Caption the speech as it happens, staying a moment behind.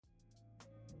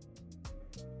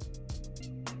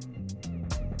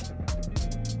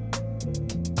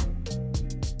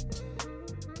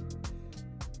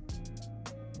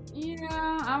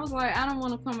was like, I don't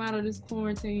want to come out of this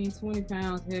quarantine 20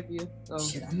 pounds heavier. So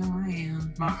shit, I know I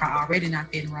am. My car already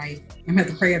not fitting right. I'm gonna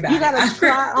have to pray about You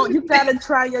it. gotta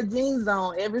try your jeans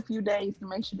on every few days to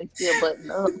make sure they still button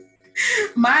up.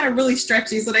 Mine are really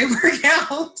stretchy, so they work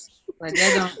out. like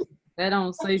that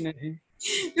don't say nothing.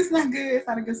 It's not good. It's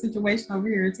not a good situation over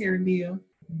here at Terry Mill.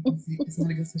 It's not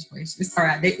a good situation. It's all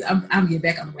right. I'm getting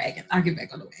back on the wagon. I'll get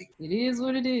back on the wagon. It is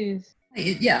what it is.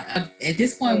 At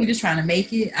this point, we're just trying to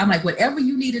make it. I'm like, whatever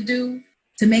you need to do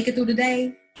to make it through the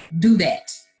day, do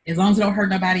that. As long as it don't hurt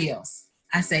nobody else.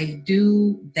 I say,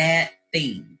 do that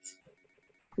thing.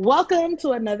 Welcome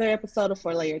to another episode of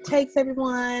 4 Layer Takes,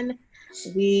 everyone.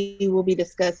 We will be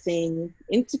discussing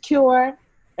Insecure,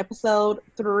 episode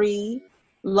 3,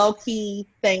 Low-Key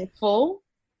Thankful.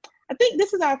 I think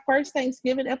this is our first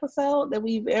Thanksgiving episode that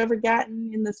we've ever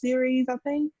gotten in the series, I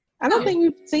think. I don't think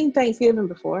we've seen Thanksgiving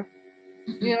before.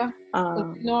 Yeah.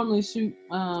 We normally shoot,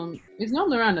 it's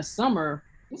normally around the summer.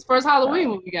 It's first Halloween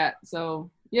what we got, so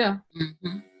yeah.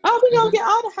 Mm-hmm. Oh, we're going to get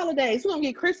all the holidays. We're going to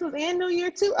get Christmas and New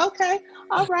Year too. Okay.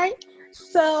 All right.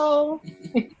 So,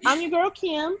 I'm your girl,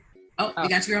 Kim. Oh, you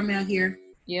got your girl Mel here.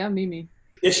 Yeah, Mimi.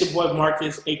 It's your boy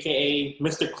Marcus, a.k.a.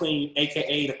 Mr. Clean,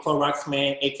 a.k.a. the Clorox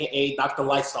Man, a.k.a. Dr.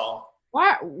 Lysol.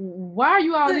 Why are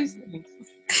you all these things?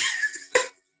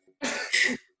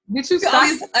 Did you all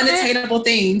these unattainable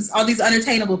things? All these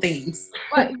unattainable things.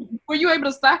 What? Were you able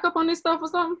to stock up on this stuff or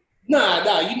something?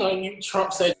 Nah. You know,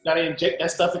 Trump said you gotta inject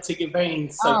that stuff into your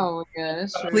veins. So. Oh, yeah,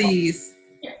 that's true. Please.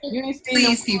 You ain't seen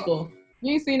Please, people.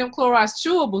 You ain't seen them Clorox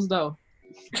chewables, though.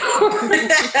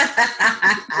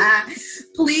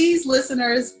 Please,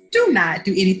 listeners, do not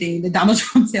do anything that Donald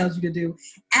Trump tells you to do.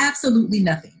 Absolutely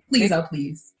nothing. Please,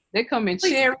 please. They come in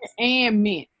cherry and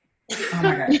mint. Oh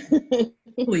my God.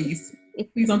 Please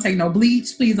don't take no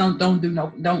bleach. Please just don't do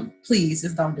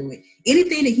it.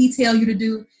 Anything that he tell you to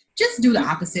do, just do the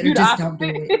opposite or just don't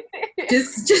do it.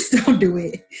 Just don't do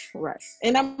it. Right.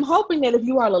 And I'm hoping that if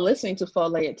you all are listening to 4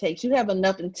 Layer Takes, you have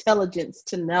enough intelligence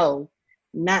to know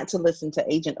not to listen to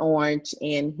Agent Orange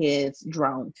and his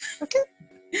drone. Okay.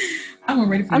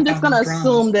 I'm just gonna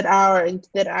assume that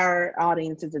our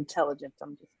audience is intelligent.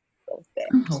 I'm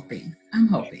hoping.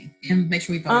 And make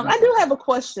sure we vote. I do have a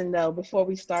question though before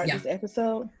we start this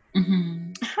episode.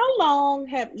 Mm-hmm. How long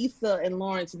have Issa and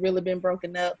Lawrence really been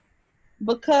broken up?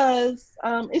 Because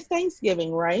it's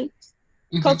Thanksgiving, right?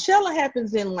 Mm-hmm. Coachella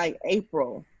happens in like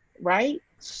April, right?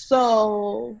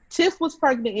 So Tiff was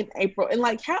pregnant in April, and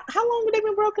like how long have they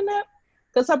been broken up?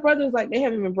 Because her brother was like, they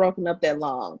haven't been broken up that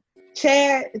long.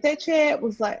 Chad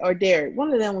was like, or Derek,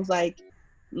 one of them was like,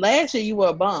 last year you were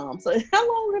a bomb. So how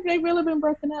long have they really been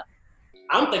broken up?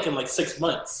 I'm thinking like 6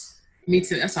 months. Me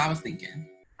too. That's what I was thinking.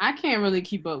 I can't really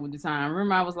keep up with the time.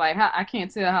 Remember, I was like, I can't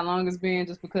tell how long it's been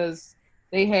just because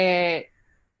they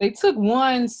took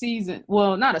one season.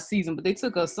 Well, not a season, but they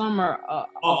took a summer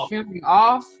of filming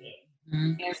off.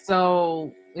 Mm-hmm. And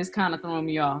so it's kind of throwing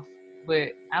me off.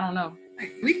 But I don't know.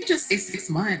 We could just say 6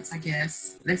 months, I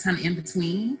guess. That's kind of in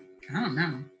between. I don't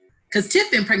know. Because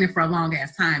Tiff been pregnant for a long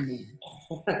ass time then.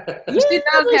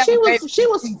 She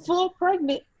was full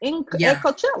pregnant at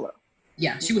Coachella.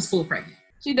 Yeah, she was full pregnant.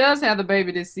 She does have the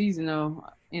baby this season though,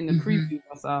 in the preview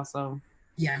I saw. So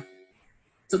yeah.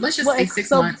 So let's just say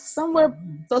 6 months.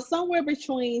 Somewhere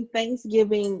between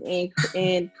Thanksgiving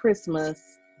and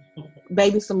Christmas,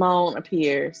 baby Simone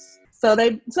appears. So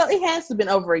it has to have been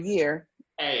over a year.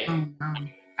 Hey.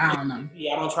 I don't know.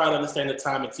 Yeah, I don't try to understand the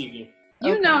time in TV.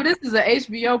 You know, this is an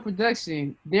HBO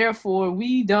production. Therefore,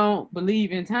 we don't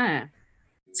believe in time.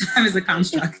 Time is a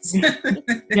construct.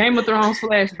 Game of Thrones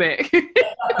flashback.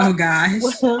 Oh, gosh.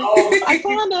 I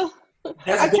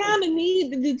kind of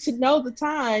need to know the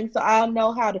time so I'll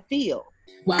know how to feel.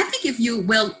 Well, I think you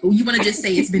want to just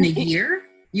say it's been a year.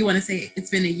 You want to say it's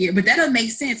been a year, but that doesn't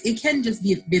make sense. It can just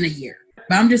been a year.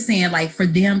 But I'm just saying, like, for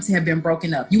them to have been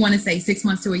broken up, you want to say 6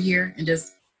 months to a year and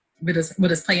just with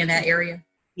us play in that area?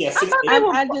 Yes. I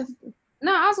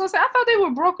was gonna say I thought they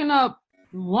were broken up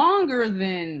longer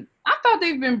than I thought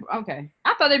they've been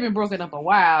broken up a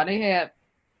while. They had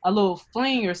a little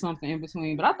fling or something in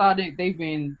between, but I thought they've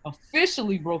been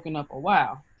officially broken up a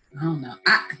while. I don't know.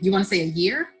 You want to say a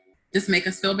year? Just make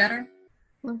us feel better?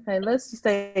 Okay, let's just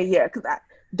say a year because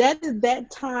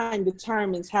that time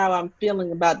determines how I'm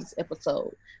feeling about this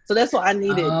episode. So that's what I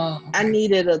needed. Oh, okay. I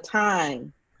needed a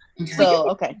time. Okay. So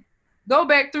okay. Go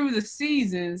back through the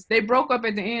seasons. They broke up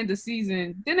at the end of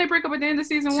season. Didn't they break up at the end of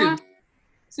season 1?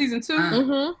 Season 2?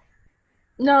 Mm-hmm.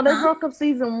 No, they broke up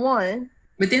season 1.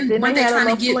 But then when they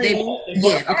trying to get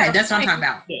okay, that's what I'm talking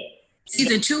about. Yeah.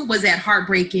 Season 2 was that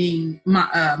heartbreaking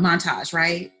montage,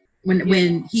 right?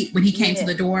 When he came to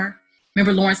the door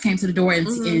Remember Lawrence came to the door and,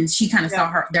 Mhm. and she kind of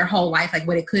saw their whole life, like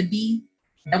what it could be.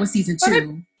 That was season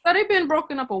 2. So they've been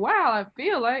broken up a while, I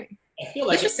feel like.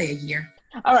 Let's just say a year.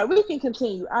 All right, we can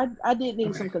continue. I did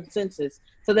need some consensus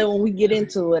so that when we get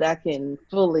into it, I can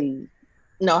fully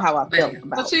know how I felt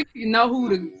about So she know who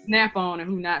to snap on and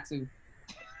who not to.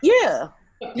 Yeah.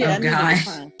 Yeah. Oh,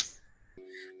 God.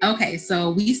 Okay,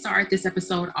 so we start this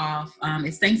episode off.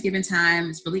 It's Thanksgiving time.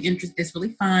 It's really It's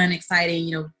really fun, exciting.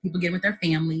 You know, people getting with their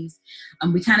families.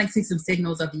 We kind of see some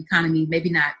signals of the economy maybe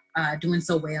not doing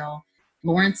so well.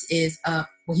 Lawrence is up.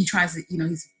 Well, he tries to. You know,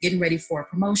 he's getting ready for a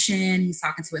promotion. He's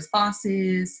talking to his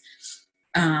bosses,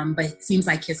 but it seems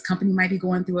like his company might be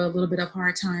going through a little bit of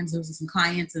hard times. Losing some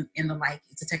clients and the like.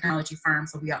 It's a technology firm,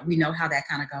 so we know how that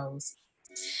kind of goes.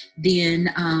 Then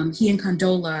he and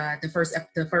Condola, the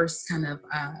first kind of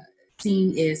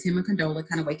scene is him and Condola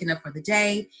kind of waking up for the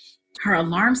day. Her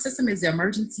alarm system is the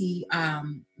emergency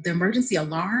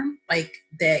alarm, like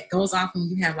that goes off when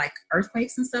you have like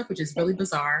earthquakes and stuff, which is really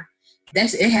bizarre.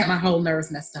 It had my whole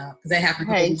nerves messed up because that happened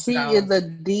a couple weeks ago. She is a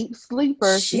deep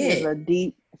sleeper. Shit. She is a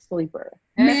deep sleeper.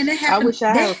 Man, that happened. I wish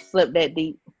I had slept that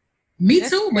deep. Me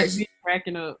too, but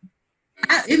cracking up.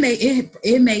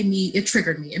 It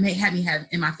triggered me. It had me have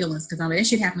in my feelings because that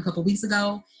shit happened a couple weeks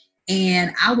ago,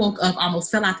 and I woke up,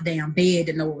 almost fell out the damn bed,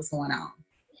 didn't know what was going on.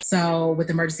 So with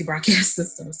the emergency broadcast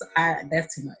system, so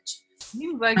that's too much. He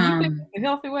was like, "You think it's a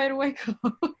healthy way to wake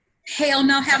up?" Hell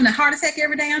no, having a heart attack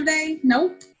every damn day.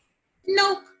 Nope.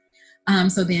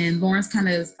 So then Lawrence kind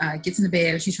of gets in the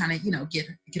bed. She's trying to,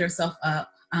 get herself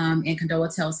up. And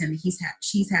Condola tells him that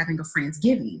she's having a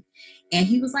Friendsgiving. And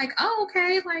he was like, oh,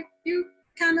 okay. Like, you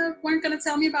kind of weren't going to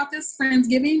tell me about this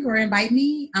Friendsgiving or invite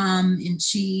me. And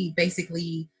she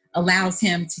basically allows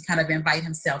him to kind of invite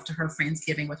himself to her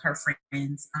Friendsgiving with her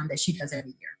friends that she does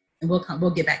every year. And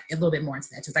we'll get back a little bit more into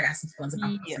that because I got some feelings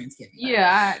about her Friendsgiving.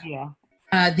 Yeah.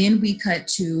 Then we cut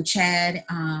to Chad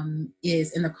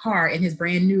is in the car in his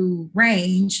brand new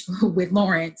Range with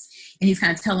Lawrence, and he's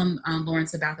kind of telling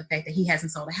Lawrence about the fact that he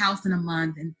hasn't sold a house in a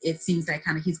month, and it seems that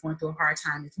kind of he's going through a hard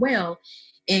time as well.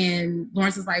 And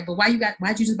Lawrence is like, "But why'd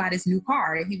you just buy this new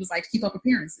car?" And he was like, "To keep up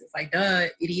appearances." Like, duh,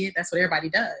 idiot. That's what everybody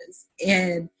does.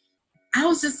 And I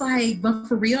was just like, but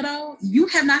for real though, you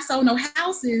have not sold no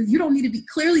houses. You don't need to be.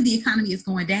 Clearly, the economy is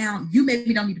going down. You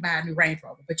maybe don't need to buy a new Range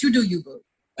Rover, but you do, you boo.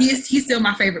 He's still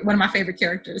my favorite, one of my favorite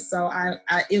characters. So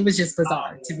it was just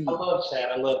bizarre to me. I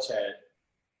love Chad.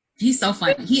 He's so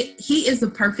funny. He is the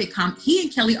perfect he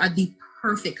and Kelly are the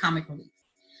perfect comic relief.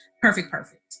 Perfect.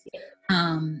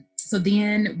 Yeah. So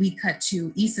then we cut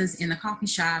to Issa's in the coffee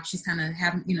shop. She's kind of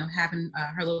having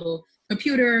her little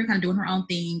computer, kind of doing her own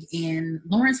thing. And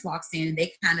Lawrence walks in and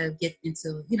they kind of get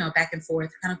into, back and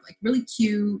forth, kind of like really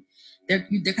cute. They're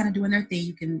kind of doing their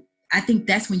thing. I think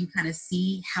that's when you kind of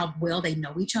see how well they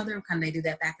know each other, kind of they do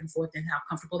that back and forth and how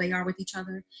comfortable they are with each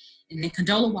other. And then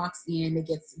Condola walks in, it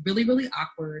gets really, really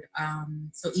awkward.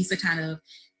 So Issa kind of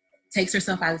takes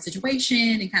herself out of the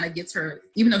situation and kind of gets her,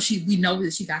 even though we know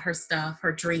that she got her stuff,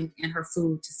 her drink and her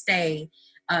food to stay,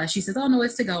 she says, oh no,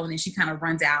 it's to go. And then she kind of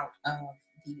runs out of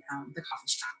the coffee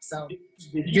shop. So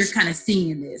you're kind of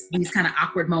seeing these kind of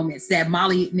awkward moments that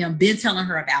Molly been telling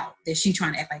her about that she's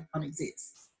trying to act like don't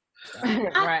exist.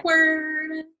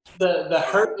 Awkward. The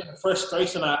hurt and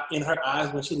frustration in her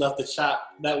eyes when she left the shop,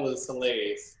 that was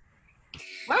hilarious.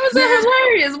 Why was that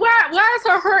hilarious? Why is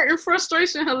her hurt and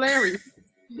frustration hilarious?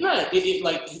 Yeah, you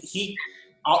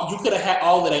could have had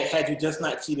all of that had you just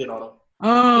not cheated on him.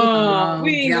 Oh,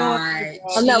 God.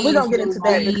 No, we don't get into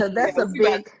that because that's a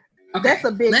big. Okay. That's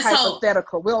a big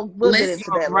hypothetical. We'll get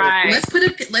into that. Right. Let's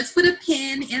put a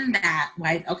pin in that.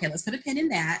 Right. Okay. Let's put a pin in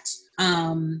that.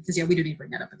 Because we do need to bring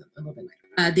that up a little bit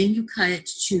later. Then you cut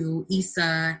to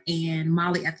Issa and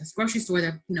Molly at this grocery store.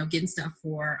 They're getting stuff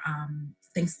for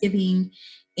Thanksgiving,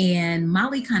 and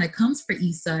Molly kind of comes for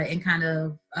Issa and kind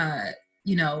of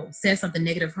says something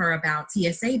negative to her about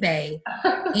TSA Bay,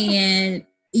 and.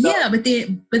 Yeah, but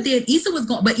then Issa was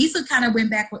going, but Issa kind of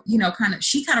went back,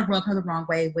 she kind of rubbed her the wrong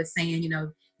way with saying,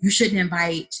 you shouldn't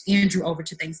invite Andrew over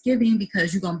to Thanksgiving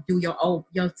because you're going to do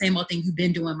your same old thing you've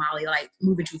been doing, Molly, like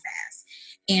moving too fast.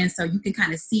 And so you can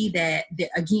kind of see that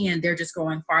again, they're just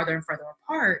going farther and further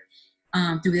apart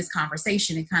through this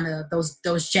conversation and kind of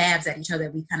those jabs at each other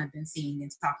that we kind of been seeing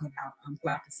and talking about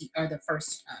throughout the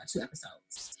first 2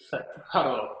 episodes. Hold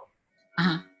on.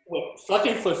 Uh-huh.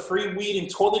 Fucking for free weed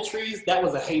and toiletries, that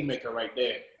was a haymaker right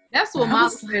there. That's what Molly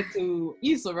said to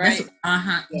Issa, right?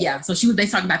 Yeah. So they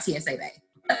talking about TSA Bay.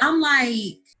 I'm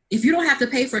like, if you don't have to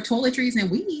pay for toiletries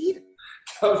and weed,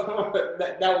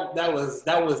 that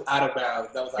was out of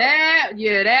bounds. That was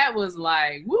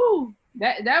like, woo.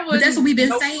 That was. But that's what we've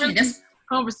been saying.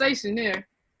 conversation there.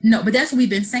 No, but that's what we've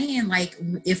been saying. Like,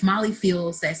 if Molly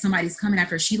feels that somebody's coming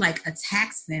after her, she like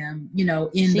attacks them, you know,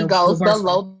 she goes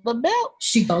below the belt.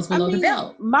 She goes below the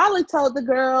belt. Molly told the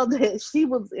girl that she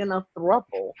was in a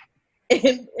throuple.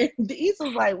 And Issa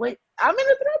was like, wait, I'm in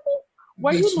a throuple?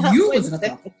 Why you was in a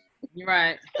throuple.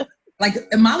 Right. Like,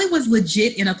 Molly was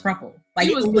legit in a throuple. Like,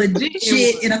 was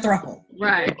legit in a throuple.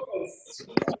 Right.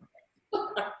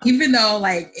 Even though,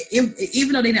 like,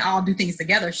 even though they didn't all do things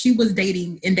together, she was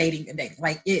dating.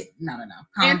 Like, no.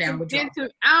 Calm down with you.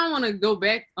 I don't want to go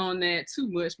back on that too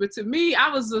much, but to me, I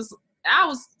was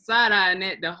side-eyeing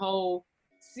that the whole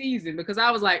season because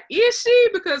I was like, is she?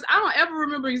 Because I don't ever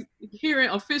remember hearing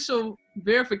official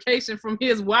verification from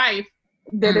his wife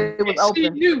that it was open. She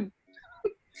knew.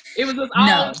 It was just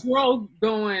all bro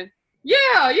going,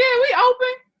 yeah, we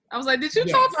open. I was like, did you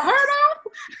talk to her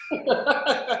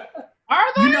though? Are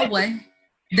they? You know what?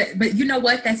 But you know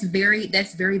what? That's very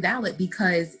valid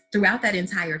because throughout that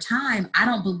entire time, I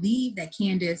don't believe that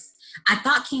I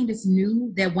thought Candace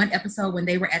knew that one episode when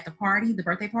they were at the party, the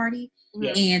birthday party,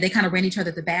 and they kind of ran each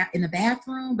other in the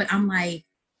bathroom. But I'm like,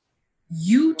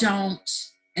 you don't.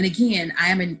 And again, I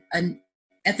am an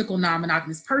ethical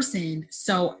non-monogamous person,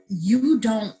 so you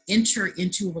don't enter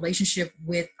into a relationship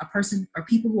with a person or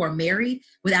people who are married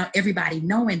without everybody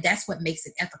knowing. That's what makes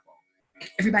it ethical.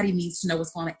 Everybody needs to know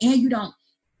what's going on, and you don't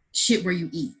shit where you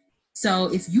eat.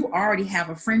 So if you already have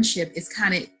a friendship, it's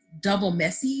kind of double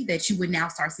messy that you would now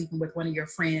start sleeping with one of your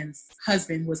friends'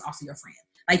 husband who is also your friend.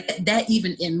 Like that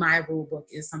even in my rule book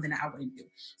is something that I wouldn't do.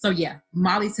 So yeah,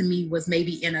 Molly to me was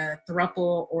maybe in a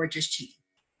throuple or just cheating.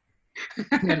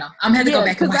 You know, I'm gonna go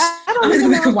back and watch. I'm gonna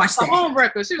go back and watch that. On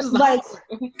record, she was like,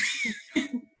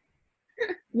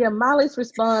 yeah. Molly's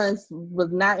response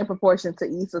was not in proportion to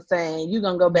Issa saying, "You're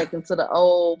gonna go back into the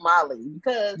old Molly,"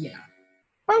 because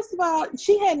first of all,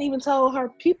 she hadn't even told her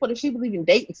people that she was even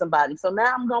dating somebody. So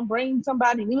now I'm gonna bring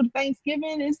somebody new to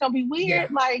Thanksgiving. It's gonna be weird. Yeah.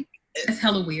 Like it's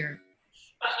hella weird.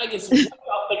 I guess what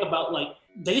y'all think about like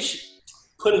they should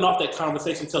putting off that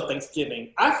conversation until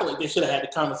Thanksgiving. I feel like they should have had the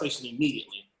conversation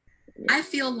immediately. I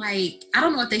feel like, I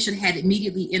don't know if they should have had it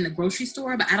immediately in the grocery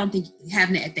store, but I don't think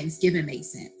having it at Thanksgiving made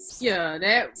sense. Yeah,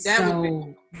 that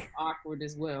would be awkward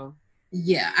as well.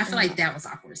 Yeah, I feel like that was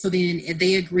awkward. So then if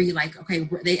they agree, like, okay,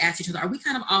 they ask each other, are we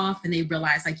kind of off? And they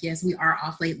realize, like, yes, we are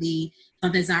off lately.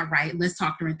 Something's not right. Let's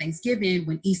talk during Thanksgiving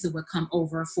when Issa would come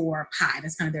over for pie.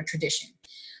 That's kind of their tradition.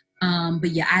 But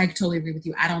yeah, I totally agree with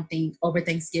you. I don't think over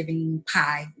Thanksgiving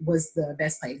pie was the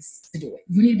best place to do it.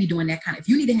 You need to be doing that if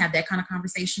you need to have that kind of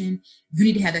conversation, you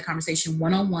need to have that conversation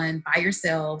one-on-one by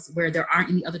yourselves where there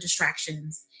aren't any other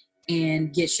distractions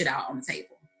and get shit out on the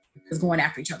table. Because going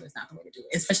after each other is not the way to do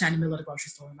it, especially in the middle of the grocery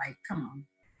store. Like, come on.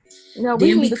 No,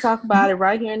 we need to talk about it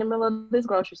right here in the middle of this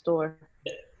grocery store.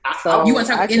 So you want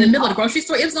to talk in the middle of the grocery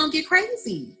store? It's going to get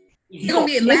crazy. It's going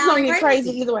to get loud. It's going to get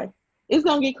crazy either way. It's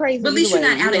gonna get crazy. But at least you're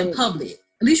not out in public.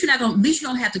 At least you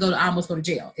don't have to almost go to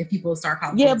jail if people start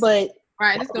calling. Yeah, but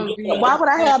right, it's gonna be. Why would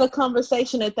I have a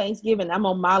conversation at Thanksgiving? I'm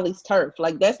on Molly's turf.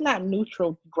 Like that's not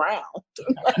neutral ground.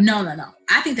 No.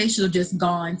 I think they should have just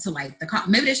gone to like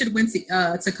maybe they should have went to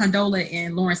Condola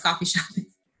and Lawrence coffee shop.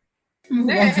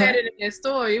 They had it in that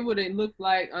store. It would have looked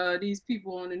like these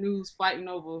people on the news fighting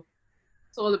over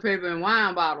toilet paper and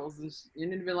wine bottles,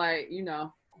 and it'd be like, you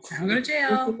know. I'm going to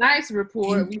jail. It's a nice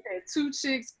report. We had 2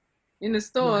 chicks in the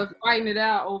store fighting it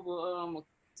out over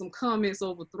some comments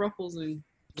over thruples and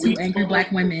 2 angry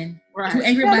black women. Right. 2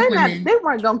 angry black women. They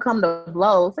weren't going to come to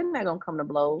blows. They're not going to come to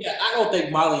blows. Yeah, I don't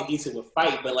think Molly and Issa would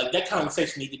fight, but like that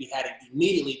conversation needs to be had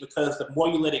immediately because the more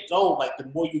you let it go, like the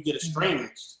more you get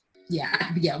estranged.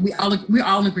 Yeah, we're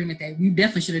all in agreement that we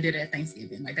definitely should have did it at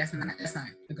Thanksgiving. Like that's not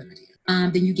a good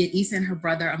idea. Then you get Issa and her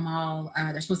brother Amal.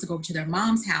 They're supposed to go over to their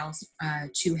mom's house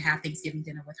to have Thanksgiving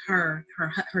dinner with her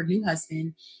new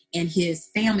husband and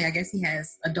his family. I guess he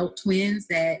has adult twins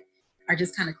that are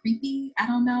just kind of creepy. I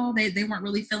don't know. They weren't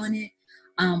really feeling it.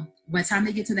 By the time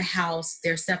they get to the house,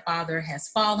 their stepfather has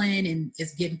fallen and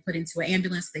is getting put into an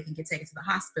ambulance so they can get taken to the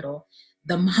hospital.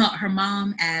 Her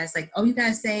mom asks, like, oh, you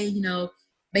guys say, you know,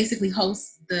 basically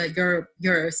host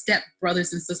your step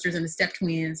brothers and sisters and the step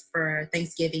twins for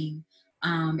Thanksgiving.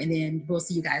 And then we'll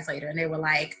see you guys later. And they were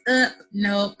like,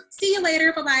 nope, see you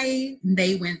later, bye-bye. And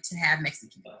they went to have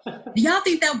Mexican. Do y'all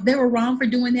think that they were wrong for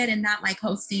doing that and not like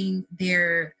hosting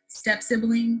their step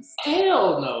siblings?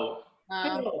 Hell no.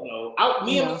 Hell no.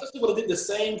 Me and my sister would have did the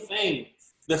same thing.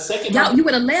 The second you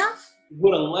would have left?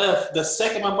 Would have left. The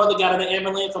second my mother got in the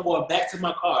ambulance, I'm going back to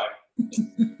my car.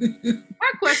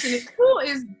 My question is,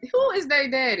 who is their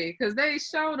daddy? Because they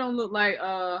sure don't look like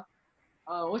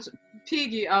what's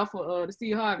Piggy off of the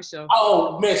Steve Harvey show?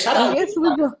 Oh man, shout out! Yes,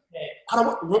 we do.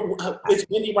 It's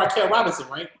Wendy Raquel Robinson,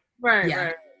 right? Right, Yeah.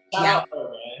 right. Shout out her,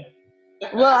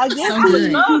 man. Well, I guess So good. he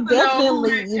love to know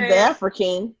definitely who is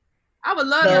African. I would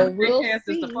love So them we'll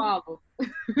casters to see. follow.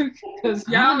 Because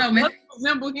I y'all don't know, man.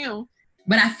 resemble him.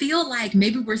 But I feel like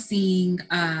maybe we're seeing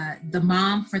the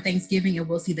mom for Thanksgiving and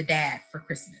we'll see the dad for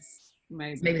Christmas.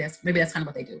 Maybe that's kind of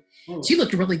what they do. She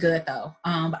looked really good though.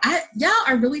 But y'all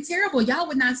are really terrible. Y'all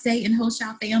would not stay in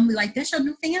Hillshire family. Like that's your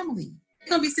new family. You're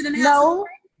gonna be sitting in the house.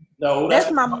 No,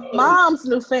 that's my mom's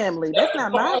new family. That's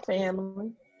not my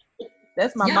family.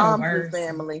 That's my Y'all mom's worse. new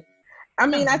family. I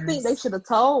mean, I think they should have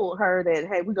told her that,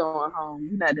 hey, we're going home.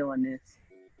 You're not doing this.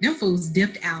 Them fools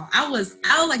dipped out. I was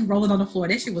like rolling on the floor.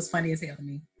 That shit was funny as hell to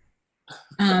me.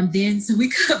 Then so we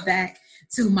come back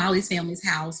to Molly's family's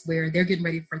house where they're getting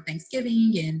ready for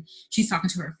Thanksgiving, and she's talking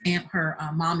to her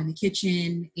mom in the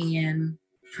kitchen, and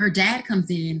her dad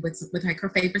comes in with like her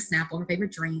favorite Snapple, her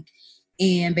favorite drink,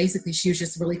 and basically she was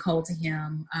just really cold to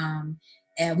him.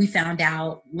 And we found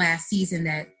out last season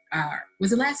that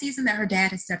was it last season that her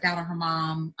dad had stepped out on her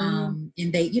mom,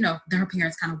 and they, her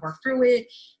parents kind of worked through it.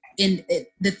 And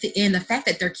the fact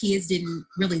that their kids didn't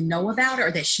really know about it,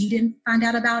 or that she didn't find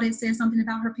out about it, says something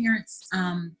about her parents.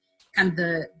 Kind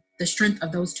of the strength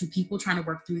of those two people trying to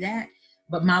work through that.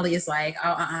 But Molly is like,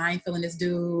 oh, I ain't feeling this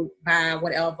dude, bye,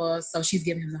 whatever. So she's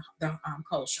giving him the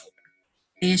cold shoulder.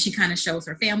 And she kind of shows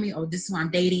her family, oh, this is who I'm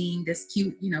dating, this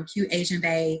cute Asian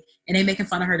babe. And they making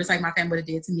fun of her just like my family would have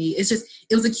did to me. It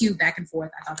was a cute back and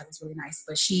forth. I thought that was really nice.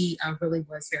 But she really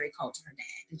was very cold to her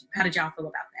dad. How did y'all feel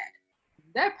about that?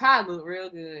 That pie looked real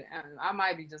good. I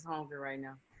might be just hungry right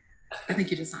now. I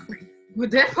think you're just hungry. But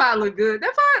that pie looked good.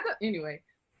 Anyway.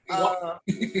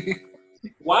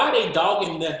 Why are they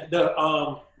dogging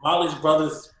the Molly's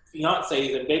brothers'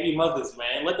 fiancés and baby mothers,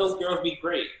 man? Let those girls be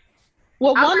great.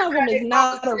 Well, one of them is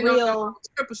not a real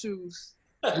stripper shoes.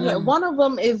 Yeah, one of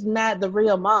them is not the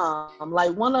real mom.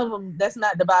 Like one of them, that's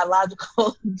not the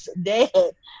biological dad.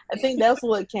 I think that's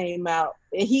what came out.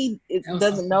 He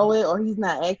doesn't know it, or he's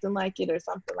not acting like it, or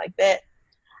something like that.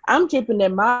 I'm tripping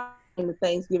that mom in the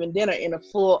Thanksgiving dinner in a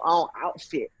full-on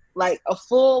outfit, like a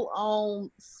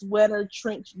full-on sweater,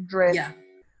 trench dress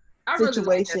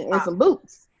situation, and some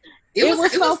boots. It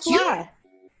was so fly.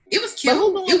 It was cute.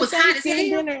 It was hot as hell.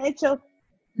 Dinner at your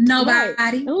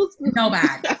Nobody.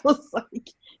 Nobody. I was like,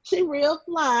 she real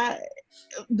fly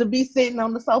to be sitting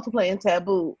on the sofa playing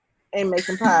Taboo and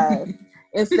making pies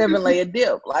and 7-layer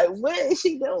dip. Like, what is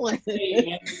she doing? Hey,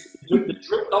 man, the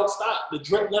drip don't stop. The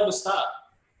drip never stop.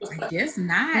 I guess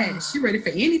not. She ready for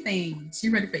anything.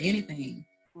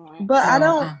 But I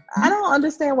don't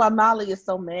understand why Molly is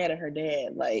so mad at her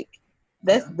dad. Like,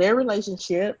 that's their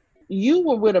relationship. You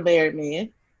were with a married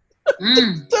man.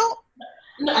 I don't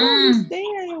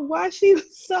understand why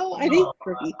she's so angry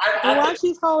and why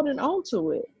she's holding on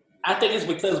to it. I think it's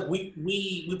because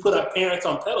we put our parents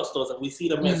on pedestals and we see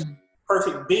them as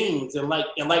perfect beings, and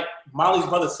like Molly's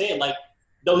brother said, like,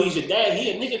 though he's your dad,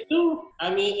 he a nigga too.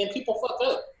 I mean, and people fuck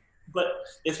up, but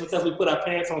it's because we put our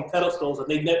parents on pedestals and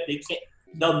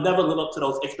they'll never live up to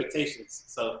those expectations.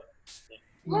 So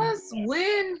plus,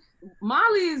 when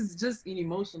Molly is just an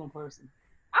emotional person,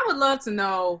 I would love to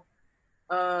know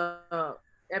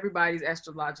everybody's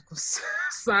astrological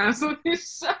signs on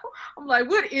this show. I'm like,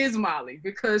 what is Molly?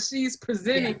 Because she's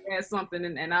presenting as something,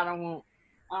 and I don't know.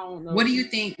 What do you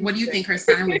think her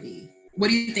sign would be? What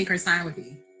do you think her sign would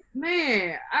be?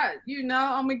 Man, I'm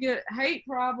gonna get hate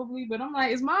probably, but I'm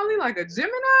like, is Molly like a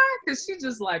Gemini? Because she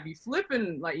just like be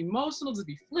flipping, like emotional, just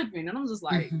be flipping, and I'm just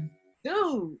like,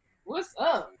 dude, what's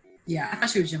up? Yeah, I thought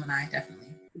she was Gemini,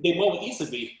 definitely. Then what would Issa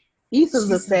be?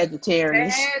 Issa's a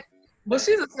Sagittarius. But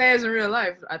she's a Sag in real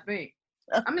life, I think.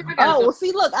 I mean,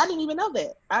 see, look, I didn't even know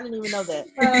that.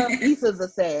 Issa's a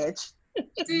Sag.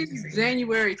 She's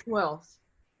January 12th.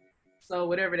 So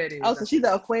whatever that is. Oh, so she's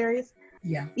an Aquarius?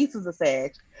 Yeah. Issa's a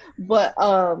Sag. But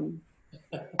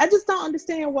I just don't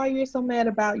understand why you're so mad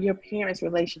about your parents'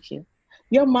 relationship.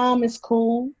 Your mom is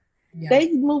cool. Yeah.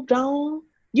 They moved on.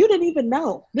 You didn't even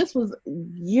know. This was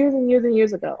years and years and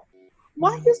years ago.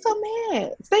 Why are you so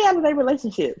mad? Stay out of their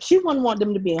relationship. She wouldn't want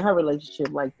them to be in her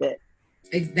relationship like that.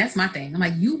 That's my thing. I'm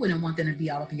like, you wouldn't want them to be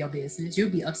all up in your business.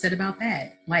 You'd be upset about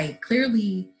that. Like,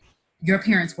 clearly your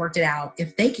parents worked it out.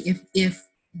 If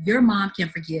your mom can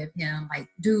forgive him, like,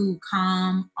 dude,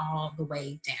 calm all the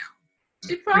way down.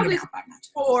 She probably,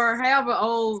 for however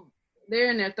old,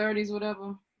 they're in their 30s,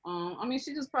 whatever. I mean,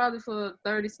 she just probably for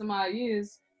 30 some odd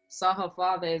years saw her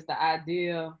father as the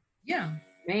ideal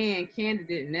man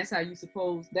candidate, and that's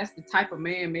the type of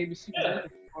man maybe she was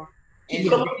looking for. And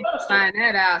to find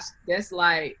that out, that's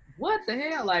like, what the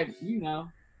hell? Like,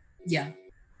 Yeah.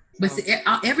 But see,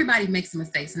 everybody makes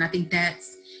mistakes, and I think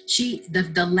that's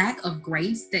the lack of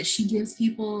grace that she gives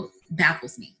people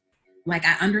baffles me. Like,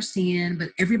 I understand, but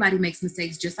everybody makes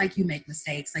mistakes just like you make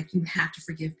mistakes. Like, you have to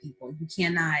forgive people. You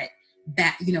cannot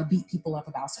beat people up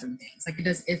about certain things. Like,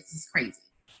 it's just crazy.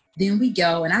 Then we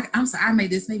go, and I'm sorry, I made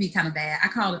this maybe kind of bad. I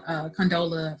called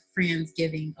Condola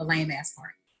Friendsgiving a lame ass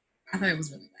party. I thought it was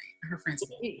really lame. Her friends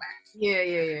were really whack.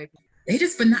 Yeah. They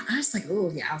just, but not, I was like, oh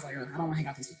yeah, I was like, oh, I don't want to hang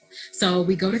out with these people. So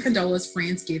we go to Condola's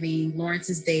Friendsgiving. Lawrence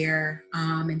is there,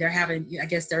 and they're having, I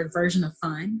guess, their version of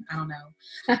fun. I don't know.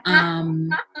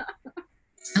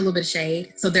 A little bit of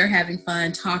shade. So they're having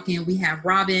fun talking. We have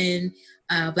Robin,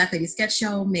 Black Lady Sketch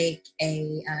Show, make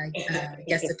a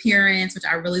guest appearance, which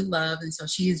I really love. And so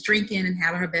she's drinking and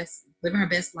living her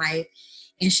best life.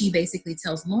 And she basically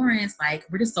tells Lawrence, like,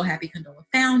 we're just so happy Condola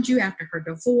found you after her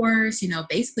divorce.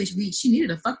 Basically she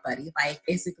needed a fuck buddy. Like,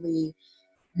 basically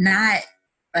not,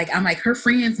 like, I'm like, her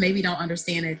friends maybe don't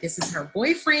understand that this is her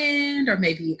boyfriend, or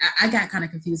maybe I got kind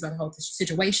of confused by the whole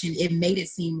situation. It made it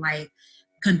seem like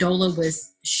Condola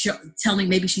was she's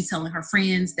telling her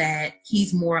friends that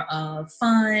he's more of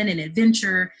fun and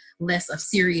adventure, less of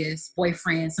serious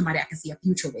boyfriend, somebody I can see a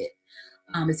future with.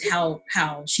 Is how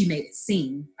she made it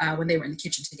seem when they were in the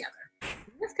kitchen together.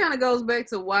 This kind of goes back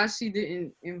to why she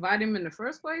didn't invite him in the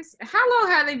first place. How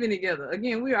long had they been together?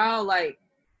 Again, we were all like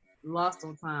lost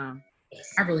on time.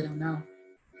 I really don't know.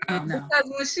 I don't know.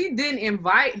 Because when she didn't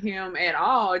invite him at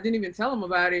all, or didn't even tell him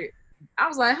about it, I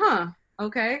was like,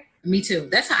 okay. Me too.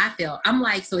 That's how I felt. I'm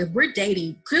like, so if we're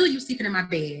dating, clearly you're sleeping in my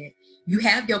bed. You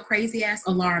have your crazy ass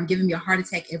alarm giving me a heart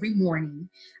attack every morning.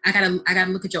 I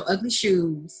gotta look at your ugly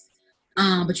shoes.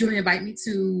 But you don't invite me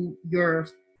to your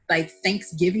like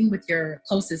Thanksgiving with your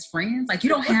closest friends. Like, you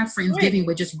don't have Friendsgiving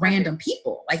with just random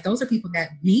people. Like, those are people that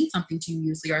mean something to you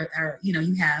usually, or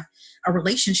you have a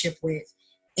relationship with.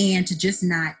 And to just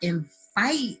not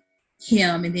invite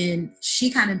him, and then she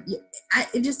kind of,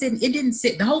 it didn't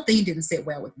sit. The whole thing didn't sit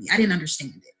well with me. I didn't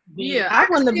understand it. Yeah,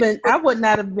 I would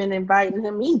not have been inviting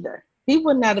him either. He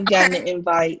would not have gotten an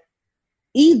invite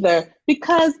either,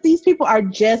 because these people are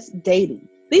just dating.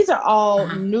 These are all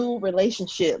new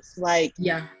relationships. Like,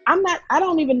 yeah, I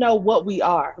don't even know what we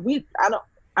are. We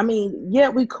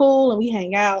cool and we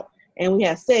hang out and we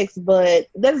have sex, but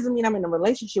that doesn't mean I'm in a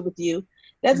relationship with you.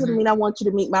 That doesn't mean I want you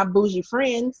to meet my bougie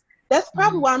friends. That's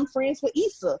probably why I'm friends with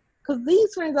Issa, because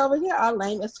these friends over here are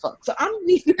lame as fuck. So I'm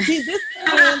need to be this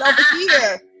friend over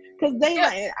here, because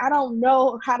I don't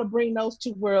know how to bring those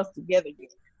two worlds together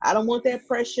yet. I don't want that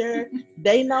pressure.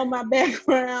 They know my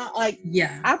background. Like,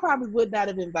 yeah, I probably would not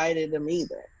have invited them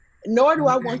either. Nor do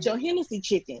I want your Hennessy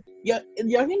chicken, your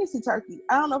Hennessy turkey.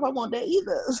 I don't know if I want that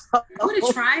either. So, I would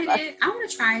have tried it. I would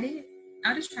have tried it.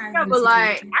 Yeah, but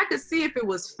like, I could see if it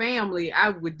was family, I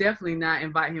would definitely not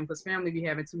invite him, because family be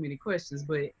having too many questions.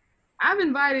 But I've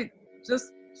invited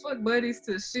just fuck buddies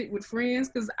to shit with friends,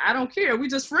 because I don't care. We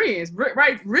just friends,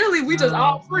 right? Really, we just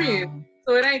all friends.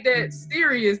 So it ain't that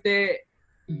serious. That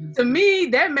to me,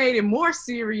 that made it more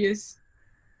serious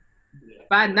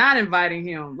by not inviting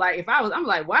him. Like, I'm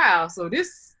like, wow. So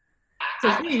this,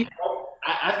 to me,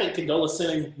 I think Condola's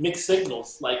sending mixed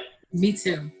signals. Like, me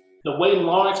too. The way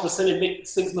Lawrence was sending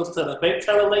mixed signals to the bank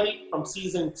teller lady from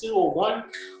season 2 or 1,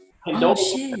 Condola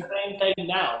doing the same thing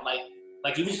now. Like,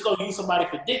 if you're just gonna use somebody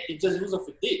for dick, just use them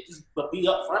for dick. Just be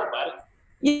upfront about it.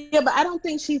 Yeah, but I don't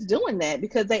think she's doing that,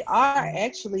 because they are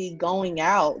actually going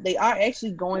out. They are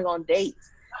actually going on dates.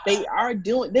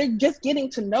 They're just getting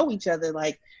to know each other.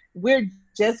 Like, we're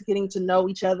just getting to know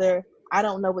each other. I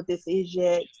don't know what this is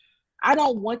yet. I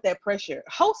don't want that pressure.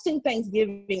 Hosting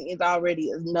Thanksgiving is already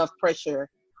enough pressure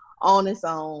on its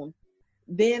own.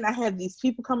 Then I have these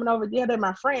people coming over there, they're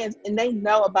my friends, and they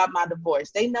know about my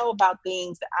divorce. They know about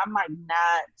things that I might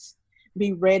not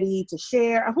be ready to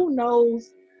share. Who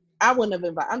knows? I wouldn't have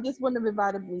invited. I just wouldn't have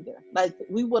invited them either. Like,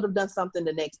 we would have done something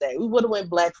the next day. We would have went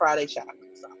Black Friday shopping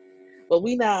or something. But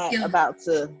we not about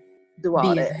to do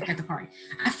all that at the party.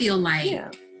 I feel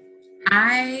like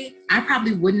I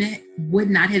probably would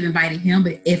not have invited him,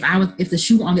 but if the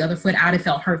shoe on the other foot, I would have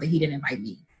felt hurt that he didn't invite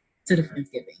me to the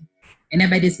Friendsgiving. And that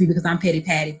might just be because I'm petty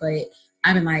patty, but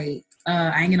I've been like,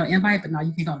 I ain't get no invite, but no,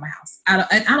 you can't go to my house.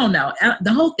 I don't know.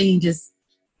 The whole thing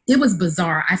it was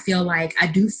bizarre. I feel like I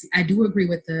do agree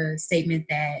with the statement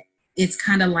that it's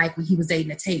kind of like when he was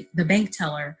dating the bank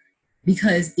teller,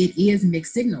 because it is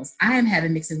mixed signals. I am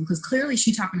having mixed signals, because clearly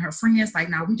she talking to her friends like,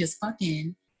 nah, we just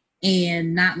fucking,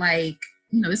 and not like,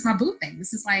 this is my boo thing.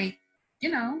 This is like,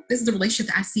 this is a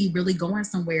relationship that I see really going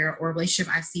somewhere, or a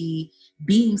relationship I see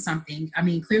being something. I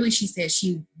mean, clearly she said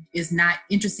she is not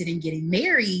interested in getting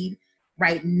married,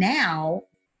 right now,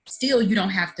 still you don't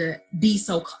have to be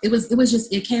so.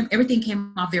 Everything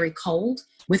came off very cold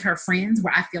with her friends,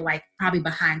 where I feel like probably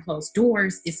behind closed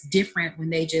doors, it's different when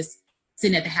they just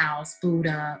sitting at the house, food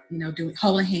up,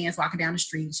 holding hands, walking down the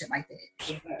street, and shit like that.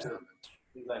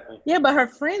 Exactly. Yeah, but her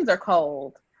friends are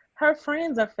cold. Her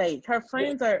friends are fake. Her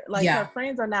friends are her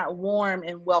friends are not warm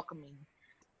and welcoming.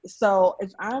 So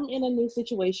if I'm in a new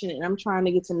situation and I'm trying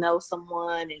to get to know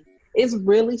someone and it's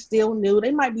really still new,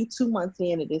 they might be 2 months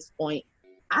in at this point.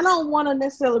 I don't want to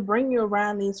necessarily bring you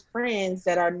around these friends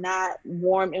that are not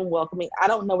warm and welcoming. I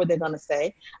don't know what they're going to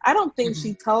say. I don't think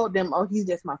she told them, oh, he's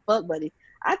just my fuck buddy.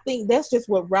 I think that's just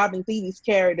what Robin Thede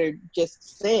character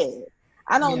just said.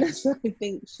 I don't necessarily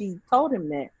think she told him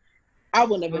that. I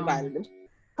wouldn't have invited him.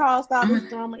 Caused all this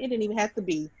drama. It didn't even have to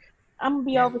be. I'm going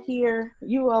to be over here.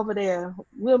 You over there.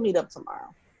 We'll meet up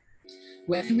tomorrow.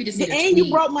 Well, we just and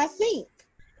you broke my sink.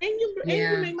 And you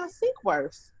made my sink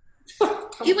worse.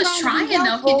 He was trying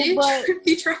though. He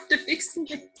tried to fix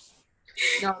it.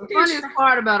 No, the funniest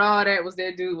part about all that was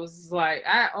that dude was like,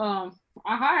 I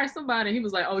hired somebody. And he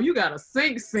was like, "Oh, you got a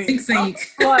sink." What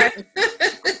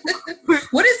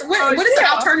is the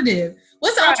alternative?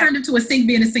 What's the alternative to a sink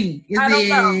being a sink? Is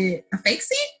it a fake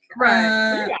sink?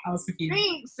 Right. I was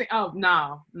confused. Oh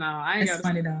no, I ain't got. It's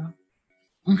funny though.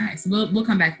 Okay, so we'll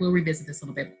come back. We'll revisit this a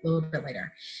little bit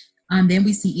later. Then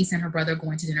we see Issa and her brother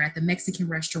going to dinner at the Mexican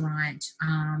restaurant,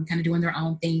 kind of doing their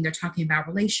own thing. They're talking about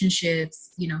relationships.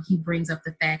 He brings up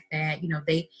the fact that,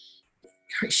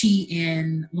 she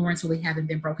and Lawrence really haven't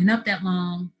been broken up that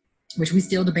long, which we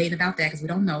still debate about that because we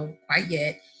don't know quite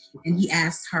yet. And he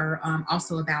asked her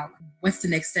also about what's the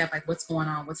next step, like what's going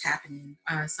on, what's happening.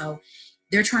 So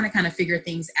they're trying to kind of figure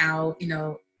things out.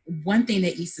 One thing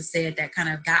that Issa said that kind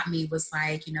of got me was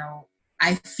like,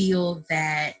 I feel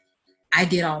that I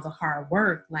did all the hard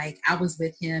work. Like I was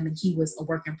with him and he was a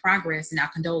work in progress. And now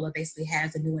Condola basically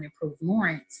has a new and improved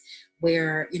Lawrence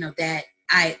where,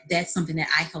 that's something that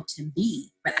I helped him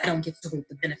be, but I don't get to reap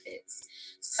the benefits.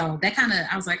 So that kind of,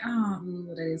 I was like,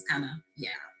 that is kind of,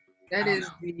 That is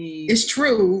it's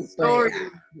true. Story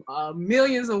of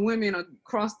millions of women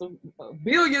across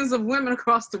billions of women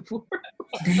across the board.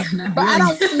 Damn, but I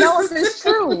don't know if it's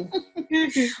true.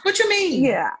 What you mean?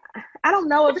 Yeah. I don't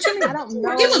know if I don't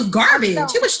know. He was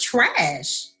garbage. He was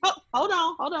trash. Hold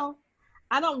on.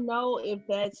 I don't know if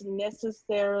that's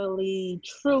necessarily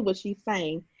true what she's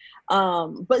saying.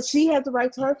 But she has a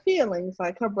right to her feelings.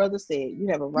 Like her brother said, you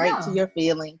have a right to your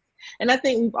feelings. And I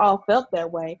think we've all felt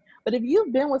that way. But if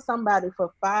you've been with somebody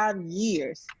for 5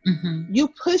 years, you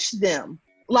push them.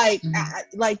 Like,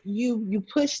 you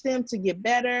push them to get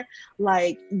better.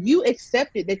 Like you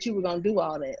accepted that you were going to do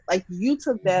all that. Like you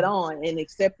took that on and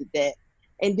accepted that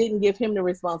and didn't give him the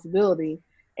responsibility.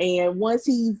 And once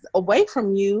he's away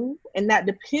from you and not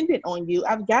dependent on you,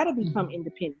 I've got to become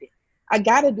independent. I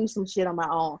got to do some shit on my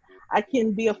own. I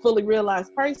can be a fully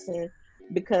realized person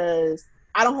because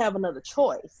I don't have another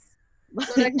choice.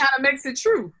 So that kind of makes it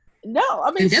true. No,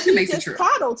 I mean, she just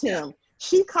coddled him.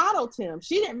 She coddled him.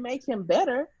 She didn't make him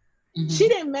better. She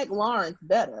didn't make Lawrence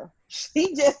better.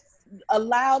 She just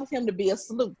allowed him to be a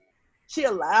sloop. She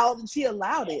allowed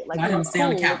it. Like it was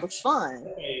cool. It was fun.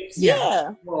 Okay.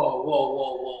 Yeah.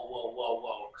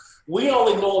 Whoa. We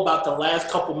only know about the last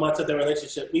couple months of the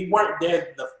relationship. We weren't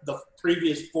there the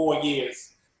previous 4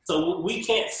 years. So we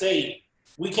can't speak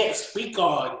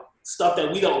on stuff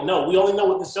that we don't know. We only know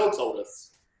what the show told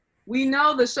us. We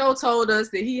know the show told us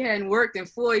that he hadn't worked in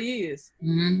 4 years. 4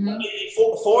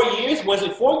 years? Was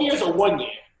it 4 years or 1 year?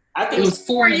 I think it was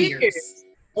 4 years.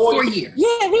 4 years.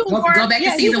 Yeah, he was. Go back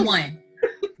to season 1.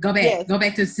 Go back. Yes. Go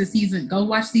back to season. Go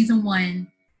watch season 1.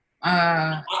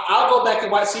 I'll go back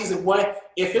and watch season 1.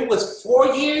 If it was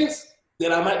 4 years,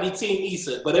 then I might be Team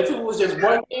Issa. But if it was just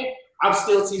 1 year, I'm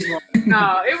still Team Lawrence.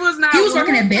 No, it was not. He was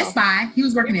working at Best Buy.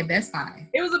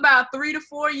 It was about 3 to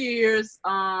 4 years.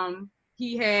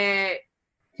 He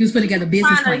was putting together a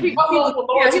business plan. He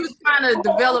was trying to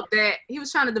develop that. He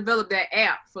was trying to develop that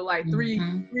app for like three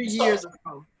years or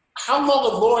so. How long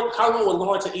were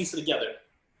Lawrence and Issa together?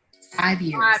 5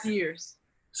 years. 5 years.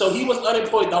 So he was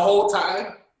unemployed the whole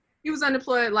time? He was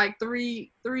unemployed like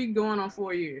three going on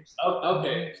 4 years. Oh,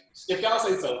 okay. If y'all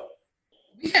say so.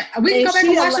 Yeah, we can go back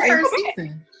and watch the first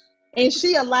season. And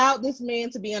she allowed this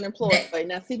man to be unemployed.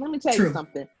 Now, see, let me tell you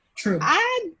something. True.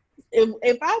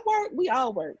 If I work, we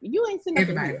all work. You ain't sitting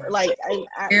everybody here. Like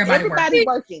everybody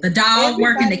working. The dog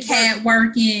working, the cat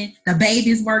working, the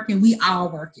baby's working. We all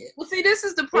working. Well, see, this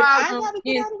is the problem.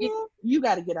 You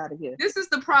got to get out of here. This is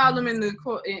the problem in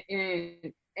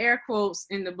air quotes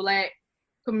in the Black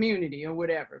community or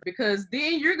whatever, because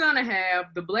then you're gonna have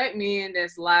the Black men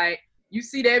that's like, you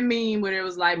see that meme where it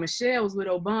was like Michelle was with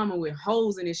Obama with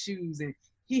holes in his shoes and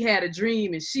he had a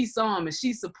dream and she saw him and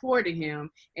she supported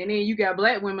him. And then you got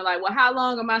black women like, well, how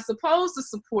long am I supposed to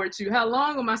support you? How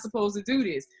long am I supposed to do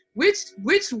this? Which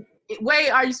way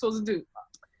are you supposed to do?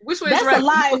 Which way that's is right? A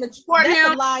lie in the, support that's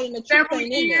him a lie in the truth several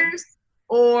ain't in him. years,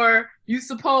 or you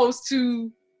supposed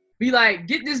to be like,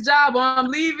 get this job or I'm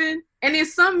leaving. And then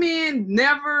some men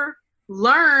never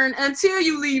learn until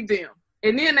you leave them.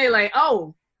 And then they like,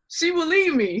 oh, she will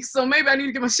leave me, so maybe I need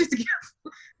to get my shit together.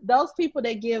 Those people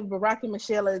that give Barack and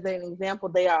Michelle as an example,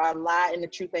 they are a lie and the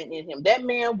truth ain't in him. That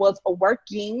man was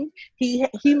working. He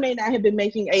may not have been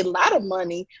making a lot of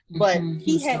money, but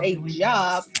he had a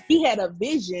job. He had a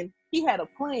vision. He had a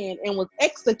plan and was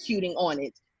executing on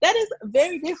it. That is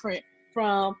very different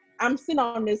from, I'm sitting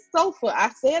on this sofa. I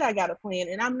said I got a plan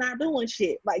and I'm not doing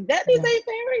shit. Like, that is a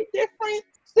very different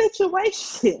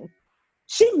situation.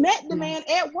 She met the man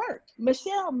at work.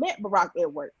 Michelle met Barack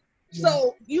at work. Yeah.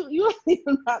 So you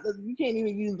can't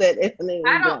even use that as an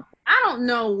example. I don't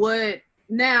know what,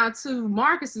 now to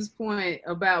Marcus's point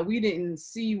about we didn't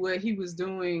see what he was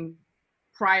doing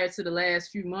prior to the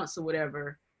last few months or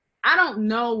whatever. I don't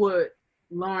know what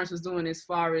Lawrence was doing as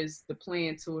far as the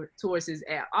plan towards his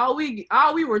app. All we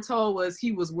were told was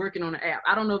he was working on the app.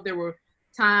 I don't know if there were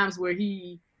times where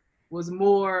he was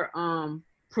more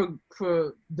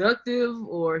productive,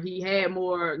 or he had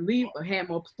more had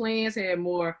more plans, had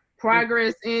more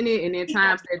progress in it, and then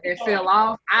times that fell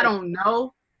off. I don't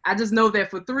know. I just know that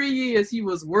for 3 years he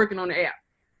was working on the app.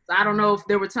 So I don't know if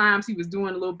there were times he was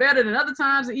doing a little better than other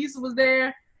times that Issa was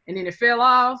there, and then it fell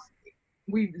off.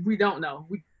 We don't know.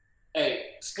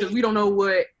 Because we don't know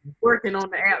what working on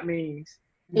the app means.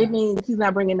 It means he's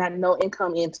not bringing that no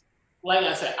income into. Like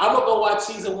I said, I'm gonna go watch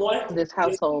season 1. This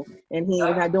household, and he's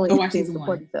not doing anything to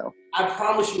support himself. I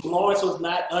promise you, Lawrence was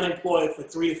not unemployed for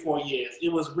 3 to 4 years.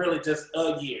 It was really just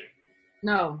a year.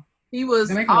 No, he was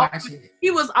working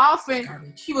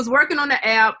on the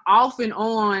app off and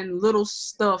on little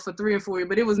stuff for 3 or 4 years,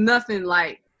 but it was nothing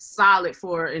like solid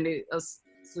for a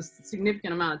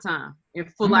significant amount of time.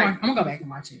 And I'm gonna go back and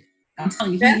watch it. I'm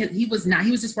telling you, he was not.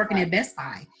 He was just working at Best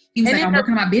Buy. He was like, I'm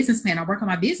working on my business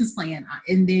plan.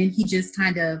 And then he just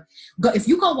kind of go. If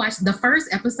you go watch the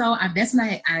first episode, that's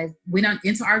when I went on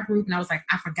into our group and I was like,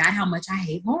 I forgot how much I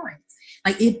hate Lawrence.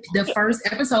 Like, the first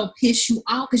episode pissed you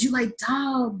off because you're like,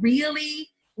 dog, really?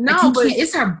 No, like, but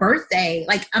it's her birthday.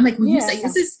 Like, I'm like, when you say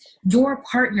this is your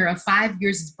partner of 5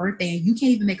 years' birthday and you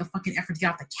can't even make a fucking effort to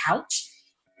get off the couch.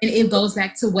 And it goes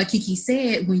back to what Kiki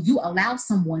said, when you allow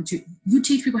someone you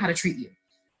teach people how to treat you.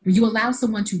 When you allow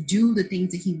someone to do the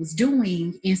things that he was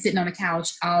doing and sitting on the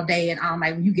couch all day and all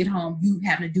night, when you get home, you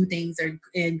having to do things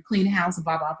and clean the house and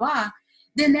blah, blah, blah,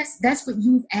 then that's what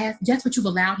you've asked, that's what you've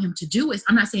allowed him to do.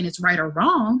 I'm not saying it's right or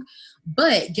wrong,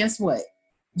 but guess what?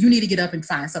 You need to get up and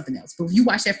find something else. But if you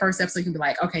watch that first episode, you can be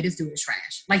like, okay, this dude is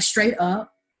trash. Like, straight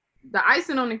up. The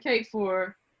icing on the cake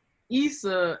for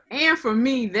Issa and for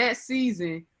me that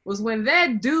season was when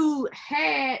that dude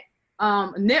had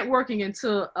networking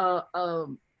into a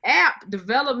app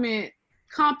development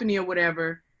company or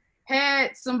whatever,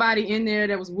 had somebody in there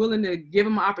that was willing to give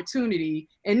him an opportunity.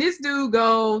 And this dude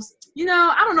goes,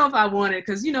 I don't know if I want it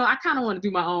because, I kind of want to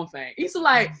do my own thing. He's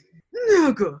like,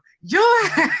 nigga, your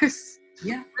ass.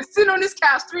 Yeah. Sitting on this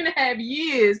couch 3.5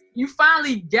 years, you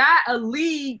finally got a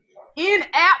lead in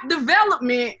app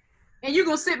development. And you're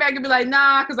going to sit back and be like,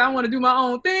 nah, because I want to do my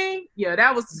own thing. Yeah,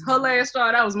 that was her last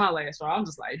straw. That was my last straw. I'm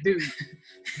just like, dude.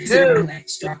 Everybody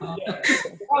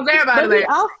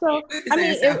also,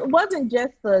 it wasn't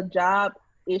just a job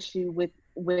issue with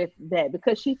that,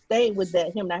 because she stayed with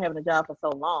him not having a job for so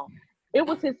long. It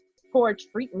was his poor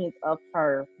treatment of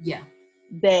her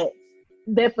that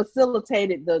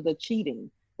facilitated the cheating.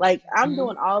 Like, I'm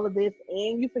doing all of this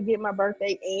and you forget my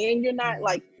birthday and you're not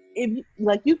like,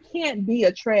 you can't be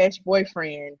a trash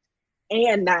boyfriend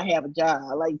and not have a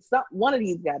job. Like, one of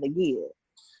these got to give.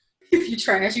 If you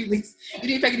trash, you need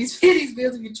to pay these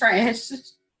bills if you trash.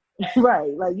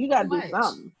 Right. Like, you got to do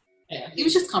something. Yeah. He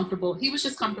was just comfortable. He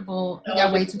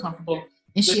got way too comfortable.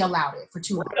 And she allowed it for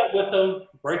too long.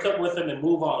 Break up with him and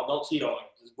move on. Don't cheat on him.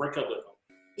 Just break up with him.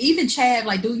 Even Chad,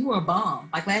 like, dude, you were a bum.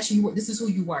 Like, last year, this is who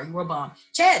you were. You were a bum.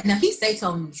 Chad, now he stayed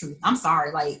telling me the truth. I'm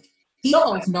sorry. Like, he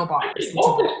holds no bars.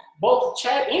 Both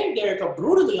Chad and Derek are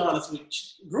brutally honest with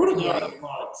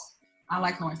Lawrence. I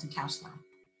like Lawrence and couch now.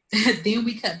 Then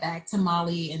we cut back to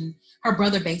Molly, and her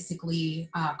brother basically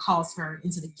calls her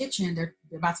into the kitchen. They're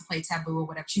about to play Taboo or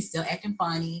whatever. She's still acting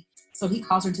funny. So he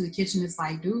calls her into the kitchen. It's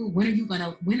like, dude, when are you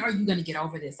gonna get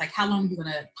over this? Like, how long are you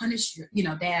gonna punish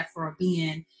your dad for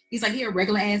being? He's like, he a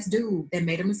regular ass dude that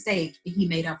made a mistake and he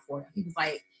made up for it. He was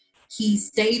like, he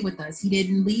stayed with us. He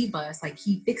didn't leave us. Like,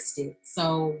 he fixed it.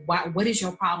 So what is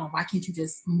your problem? Why can't you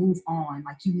just move on?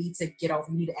 Like, you need to get over,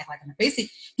 you need to act like an basic.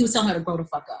 He was telling her to grow the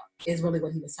fuck up, is really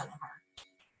what he was telling her.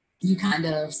 You kind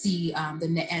of see at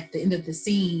the end of the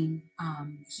scene,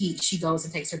 she goes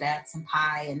and takes her dad some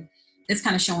pie, and it's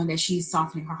kind of showing that she's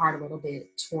softening her heart a little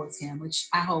bit towards him, which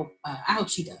I hope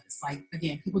she does. Like,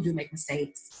 again, people do make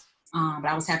mistakes, but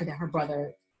I was happy that her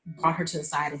brother brought her to the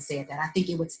side and said that. I think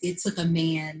it took a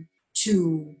man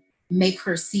to make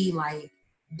her see, like,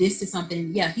 this is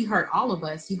something. Yeah, he hurt all of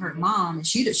us. He hurt mom, and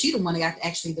she the one that got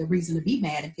actually the reason to be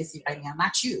mad and pissy right now,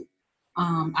 not you.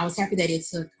 I was happy that it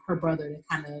took her brother to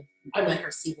kind of let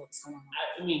her see what was going on.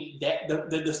 I mean, that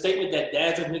the statement that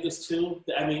dads are niggas too.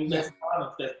 I mean, that's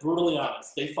honest. That's brutally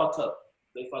honest. They fuck up.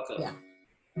 Yeah,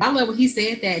 I love when he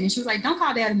said that, and she was like, "Don't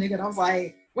call dad a nigga." And I was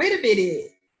like, "Wait a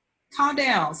minute, calm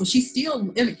down." So she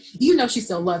still, I mean, even though she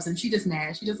still loves him, she just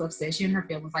mad. She just upset. She in her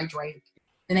feelings, like Drake.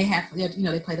 Then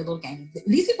they play the little game.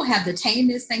 These people have the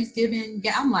tamest Thanksgiving.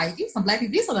 Yeah, I'm like, these some black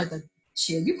people. These are like the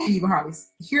shit. You can't even hardly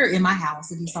hear in my house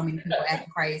to be so many people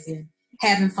acting crazy and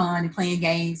having fun and playing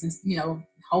games and,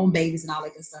 home babies and all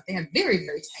that good stuff. They have very,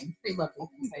 very tame, very lovely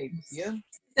babies. Yeah.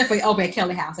 Definitely over at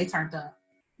Kelly house, they turned up.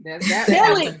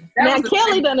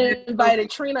 Kelly done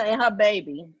invited Trina and her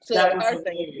baby to her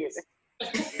Thanksgiving.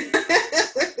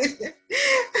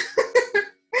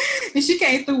 And she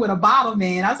came through with a bottle,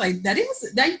 man. I was like, this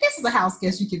is a house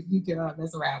guest you could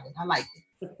mess around with. I like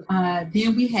it.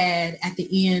 Then we had at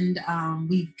the end,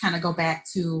 we kind of go back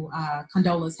to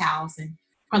Condola's house, and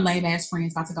her lame ass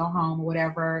friend's about to go home or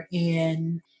whatever,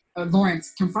 and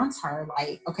Lawrence confronts her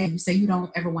like, okay, you say you don't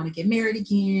ever want to get married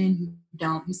again.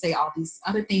 You say all these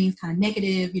other things kind of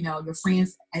negative. Your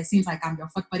friends, it seems like I'm your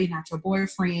fuck buddy, not your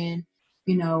boyfriend.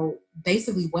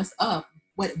 Basically, what's up?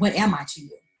 What am I to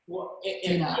you? Well,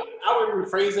 I would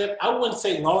rephrase it. I wouldn't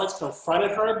say Lawrence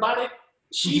confronted her about it.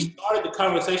 She started the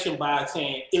conversation by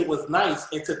saying it was nice,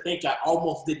 and to think I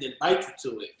almost didn't invite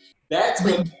you to it. That's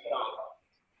what.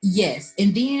 Yes,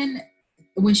 and then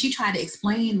when she tried to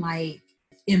explain, like,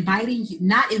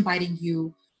 not inviting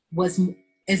you was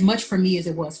as much for me as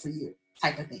it was for you,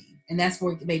 type of thing, and that's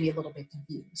where it made me a little bit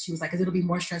confused. She was like, "Cause it'll be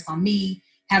more stress on me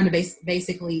having to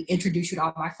basically introduce you to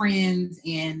all my friends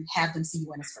and have them see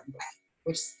you in a certain way."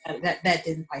 Which that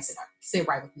didn't quite sit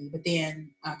right with me. But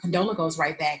then Condola goes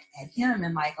right back at him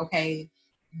and like, okay,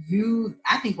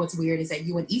 I think what's weird is that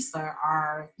you and Issa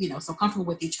are, so comfortable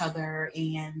with each other,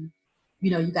 and,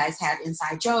 you guys have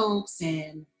inside jokes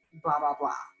and blah, blah,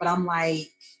 blah. But I'm like,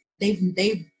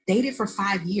 they've dated for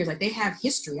 5 years. Like, they have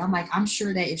history. I'm like, I'm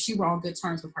sure that if she were on good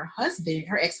terms with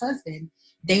her ex-husband,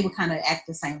 they would kind of act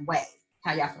the same way.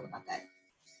 How y'all feel about that?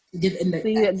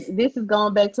 This is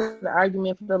going back to the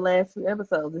argument for the last 2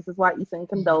 episodes. This is why Issa and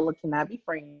Condola cannot be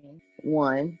friends.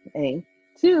 1, and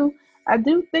 2, I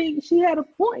do think she had a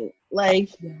point. Like,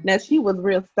 now she was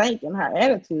real stank in her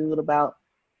attitude about,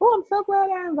 oh, I'm so glad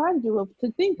I invited you.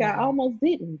 To think I almost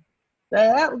didn't.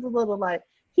 That was a little like,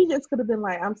 she just could have been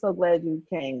like, I'm so glad you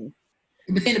came.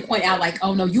 But then to point out like,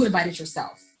 oh no, you invited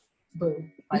yourself. Boo.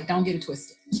 Like, don't get it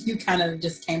twisted. You kind of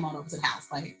just came on over to the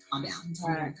house. Like, calm down.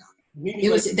 Right.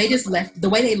 They just left. The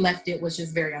way they left it was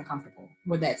just very uncomfortable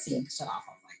with that scene shut off.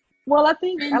 Well, I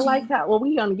think I like how. Well,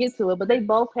 we're gonna get to it, but they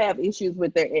both have issues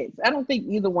with their ex. I don't think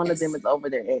either one of them is over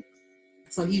their ex.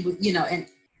 So he would,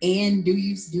 and do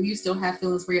you still have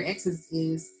feelings for your exes?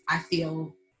 Is I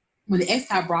feel when the ex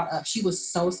got brought up, she was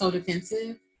so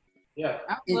defensive. Yeah,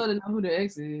 I would love to know who the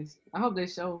ex is. I hope they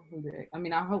show who the ex. I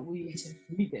mean, I hope we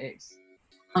meet the ex.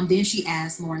 Then she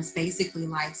asked Lawrence basically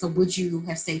like, so would you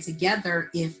have stayed together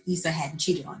if Issa hadn't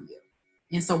cheated on you?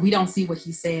 And so we don't see what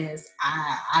he says.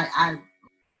 I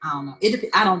don't know.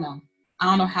 I don't know. I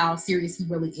don't know how serious he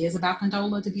really is about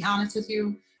Condola, to be honest with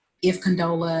you. If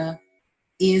Condola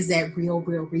is that real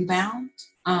rebound,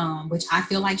 which I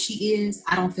feel like she is.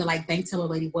 I don't feel like Bank Teller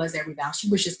Lady was that rebound. She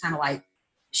was just kind of like,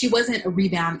 she wasn't a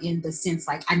rebound in the sense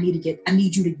like, I need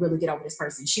you to really get over this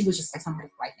person. She was just like somebody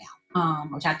right now,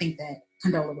 which I think that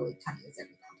Condola really kind of is that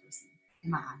rebound person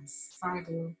in my eyes. Sorry,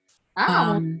 boo.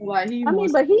 I don't feel like he. I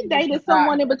mean, but he dated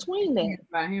someone in between that.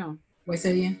 About him. Wait,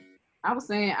 say again? I was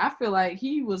saying, I feel like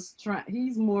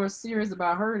he's more serious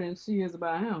about her than she is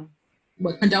about him.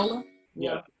 What, Condola?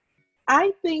 Yeah.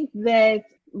 I think that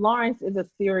Lawrence is a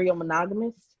serial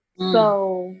monogamist.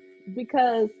 So,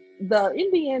 because the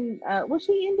Indian, was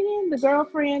she Indian? The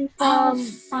girlfriend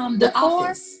from the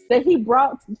office that he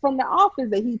brought from the office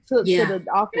that he took to the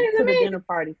office to the dinner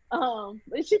party.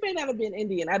 She may not have been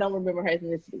Indian. I don't remember her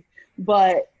ethnicity,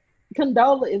 but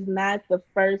Condola is not the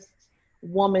first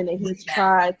woman that he's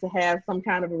tried to have some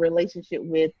kind of a relationship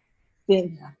with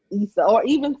since Issa, or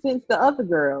even since the other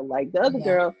girl. Like the other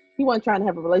girl, he wasn't trying to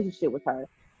have a relationship with her.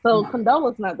 So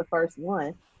Condola's not the first one.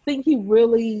 I think he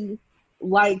really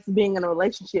likes being in a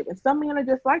relationship, and some men are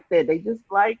just like that. They just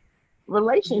like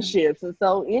relationships, and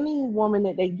so any woman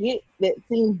that they get that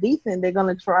seems decent, they're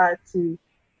gonna try to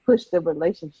push the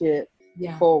relationship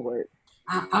forward.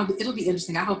 It'll be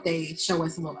interesting. I hope they show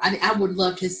us a little. I would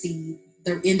love to see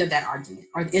the end of that argument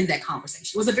or the end of that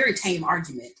conversation. It was a very tame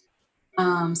argument.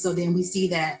 So then we see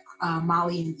that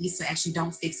Molly and Issa actually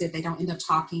don't fix it. They don't end up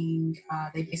talking.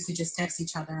 They basically just text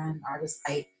each other and are just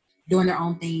like doing their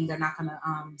own thing. They're not going to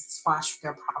squash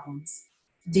their problems.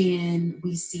 Then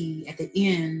we see at the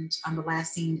end, the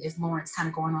last scene is Lawrence kind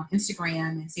of going on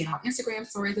Instagram and seeing all Instagram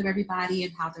stories of everybody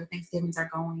and how their Thanksgivings are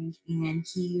going. And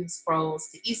he scrolls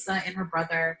to Issa and her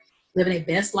brother living their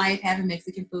best life, having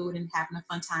Mexican food and having a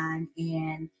fun time.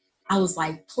 And I was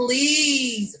like,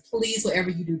 please,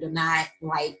 whatever you do not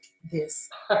like this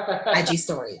IG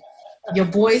story. Your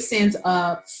boy sends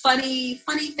a funny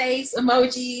face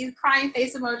emoji, crying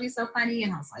face emoji, so funny.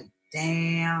 And I was like,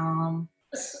 damn.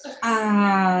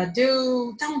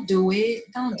 Dude, don't do it.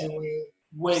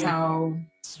 When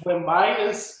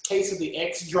Maya's Case of the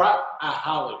X dropped, I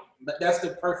hollered. That's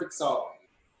the perfect song.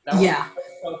 That was the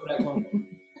perfect song for that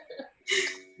moment.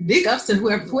 Big ups to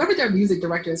whoever their music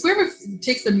director is, whoever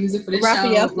picks the music for this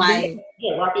Raphael show.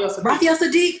 Raphael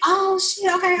Sadiq. Oh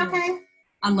shit! Okay.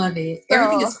 I love it. So,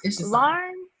 Everything is just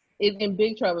Lauren is in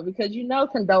big trouble because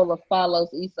Condola follows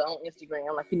Issa on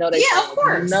Instagram. Like they of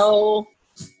course. That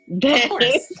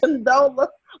Condola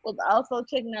was also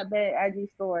checking out that IG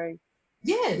story.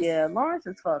 Yes. Yeah, Lawrence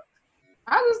is fucked.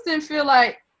 I just didn't feel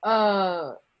like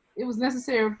it was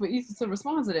necessary for Issa to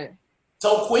respond to that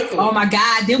so quickly. Oh my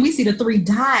God. Then we see the 3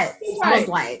 dots. Right. I was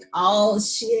like, oh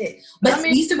shit. But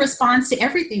Issa responds to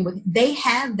everything. They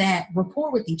have that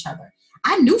rapport with each other.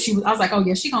 I knew I was like, oh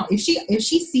yeah, if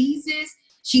she sees this,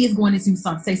 she is going to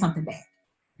say something bad.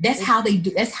 That's how they do.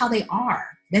 That's how they are.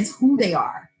 That's who they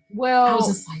are. Well, I was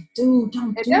just like, dude,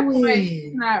 don't do that point, it.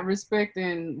 He's not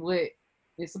respecting what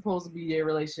is supposed to be their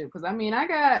relationship. Because I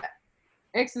got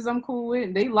exes I'm cool with,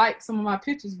 and they like some of my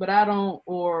pictures, but I don't,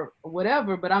 or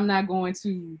whatever. But I'm not going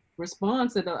to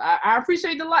respond to I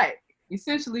appreciate the like.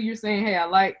 Essentially, you're saying, hey, I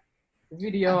like the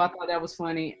video. I thought that was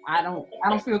funny. I don't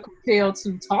feel compelled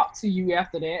to talk to you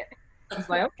after that. It's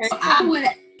like, okay. So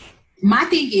my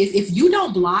thing is, if you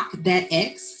don't block that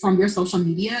ex from your social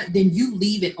media, then you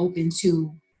leave it open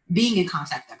to being in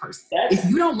contact with that person. If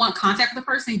you don't want contact with the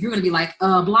person, you're going to be like,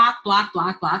 block. And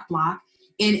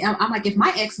I'm like, if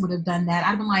my ex would have done that, I'd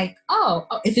have been like, oh,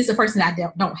 if it's a person that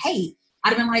I don't hate,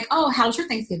 I'd have been like, oh, how was your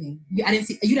Thanksgiving? You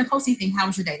didn't post anything. How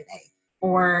was your day today?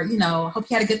 Or, hope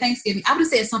you had a good Thanksgiving. I would have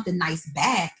said something nice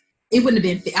back. It wouldn't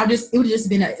have been, it would have just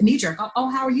been a knee jerk. Oh,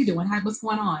 how are you doing? What's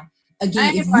going on?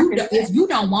 Again, if you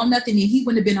don't want nothing, then he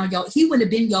wouldn't have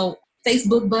been your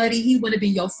Facebook buddy. He wouldn't have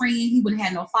been your friend. He wouldn't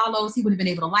have had no follows. He wouldn't have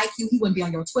been able to like you. He wouldn't be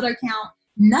on your Twitter account.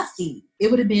 Nothing.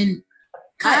 It would have been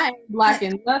cut. I ain't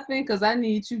blocking nothing because I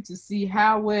need you to see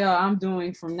how well I'm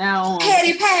doing from now on.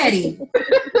 Patty.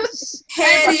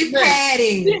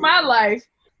 Patty. See my life,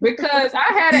 because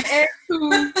I had an ex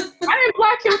who I didn't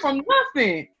block him from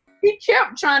nothing. He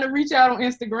kept trying to reach out on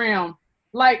Instagram,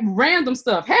 like random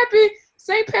stuff. Happy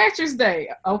St. Patrick's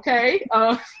Day, okay?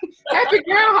 Happy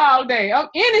Groundhog Day,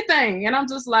 anything. And I'm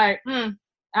just like,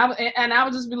 I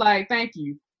would just be like, thank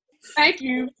you.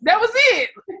 That was it.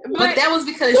 But that was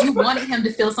because you wanted him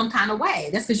to feel some kind of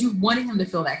way. That's because you wanted him to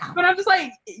feel that kind of way. But I'm just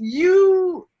like,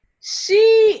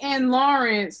 she and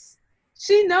Lawrence,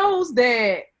 she knows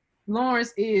that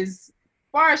Lawrence is,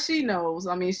 far as she knows,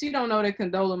 she don't know that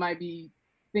Condola might be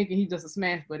thinking he's just a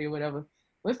smash buddy or whatever.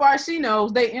 But as far as she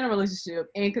knows, they in a relationship,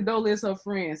 and Condola is her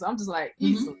friend. So I'm just like, I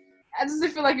just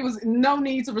didn't feel like it was no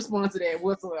need to respond to that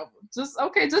whatsoever. Just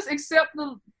accept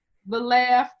the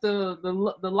laugh, the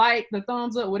like, the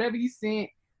thumbs up, whatever he sent,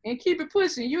 and keep it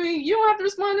pushing. You don't have to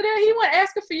respond to that. He wasn't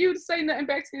asking for you to say nothing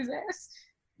back to his ass.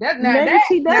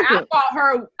 I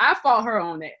fought her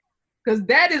on that, because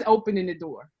that is opening the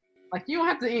door. Like, you don't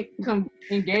have to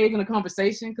engage in a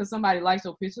conversation because somebody likes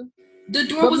your picture. The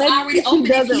door was already open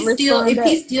if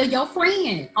he's still your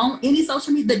friend on any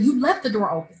social media. You left the door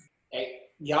open. Hey,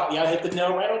 y'all hit the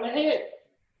nail right on the head.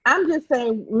 I'm just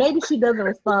saying, maybe she doesn't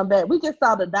respond back. We just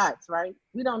saw the dots, right?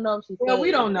 We don't know if she. Well, we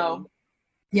don't know.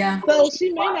 Yeah. So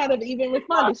she may not have even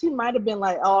responded. She might have been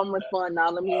like, "Oh, I'm responding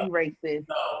now. Let me erase this.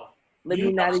 No. Let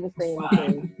me not even say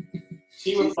anything."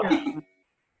 She responded.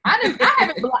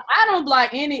 I don't block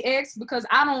any ex because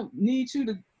I don't need you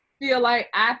to feel like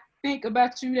I think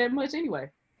about you that much anyway.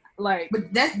 Like,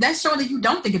 but that's showing that you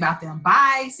don't think about them.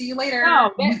 Bye, see you later.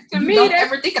 No, you don't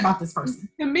ever think about this person.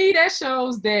 To me, that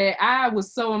shows that I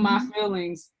was so in my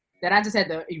feelings that I just had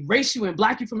to erase you and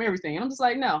block you from everything. And I'm just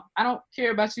like, no, I don't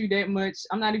care about you that much.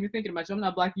 I'm not even thinking about you. I'm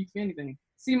not blocking you for anything.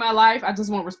 See my life. I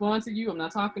just won't respond to you. I'm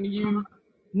not talking to you.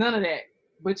 None of that.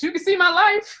 But you can see my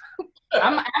life.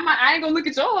 I ain't gonna look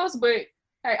at yours, but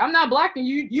hey, I'm not blocking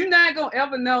you. You're not gonna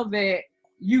ever know that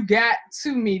you got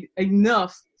to me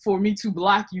enough for me to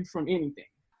block you from anything.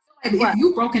 If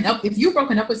you've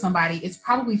broken up with somebody, it's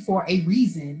probably for a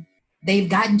reason. They've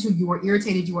gotten to you or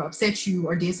irritated you or upset you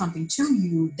or did something to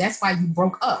you. That's why you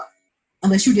broke up.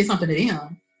 Unless you did something to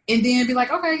them. And then be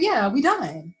like, okay, yeah, we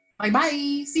done. Like,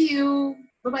 bye, see you,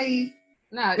 bye-bye.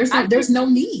 Nah, there's no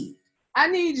need. I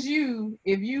need you,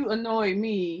 if you annoyed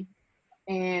me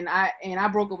and I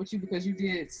broke up with you because you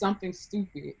did something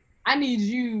stupid, I need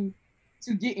you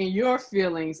to get in your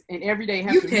feelings and every day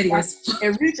have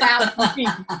to reach out to me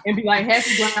and be like,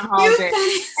 happy Groundhog Day.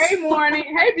 Hey morning,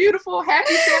 hey beautiful,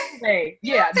 happy Saturday.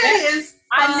 Yeah, that is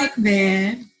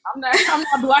man. I'm not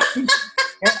blocking you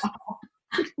at all.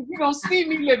 You're gonna see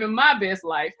me living my best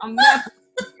life. I'm not.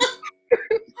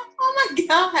 Oh my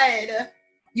God.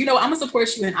 You know, I'm gonna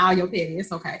support you in all your petty.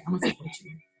 It's okay. I'm gonna support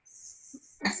you.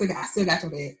 I still got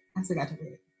your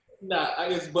bed. Nah, I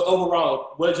guess. But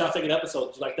overall, what did y'all think of the episode?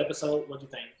 Did you like the episode? What did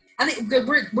you think? I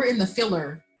think we're in the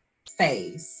filler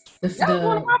phase. That's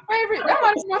one of my favorite. That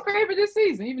might be my favorite this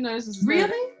season, even though this is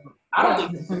really. I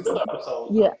don't think it's a filler episode.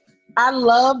 Yeah, I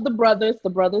love the brothers. The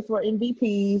brothers were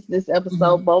MVPs this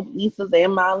episode. Both Issa's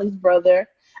and Molly's brother.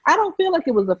 I don't feel like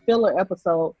it was a filler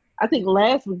episode. I think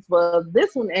last week's was.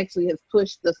 This one actually has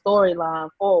pushed the storyline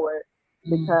forward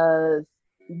because.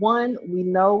 One, we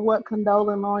know what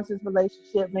Condola and Lawrence's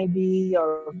relationship may be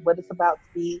or what it's about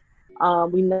to be.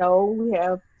 We know we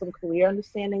have some clear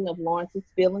understanding of Lawrence's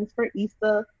feelings for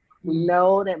Issa. We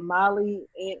know that Molly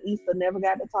and Issa never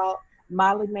got to talk.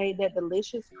 Molly made that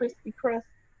delicious crispy crust.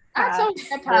 I told you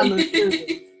that pie looked good.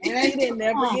 And they didn't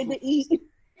never get to eat.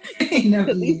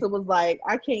 Because Issa was like,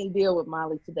 I can't deal with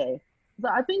Molly today. So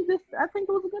I think it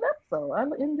was a good episode. I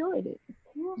enjoyed it.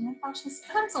 Yeah,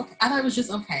 I thought it was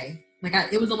just okay.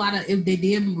 Like it was a lot of. They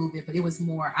did move it, but it was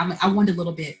more. I wanted a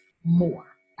little bit more.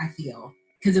 I feel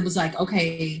because it was like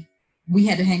okay, we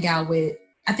had to hang out with.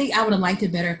 I think I would have liked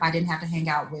it better if I didn't have to hang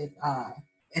out with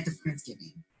at the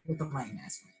Friendsgiving with the lame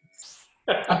ass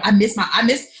friends. I miss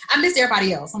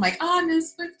everybody else. I'm like, oh, I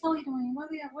miss what's Kelly doing? What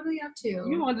are they up to?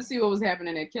 You wanted to see what was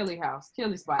happening at Kelly house,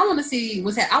 Kelly's spot. I want to see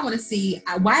I want to see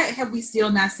why have we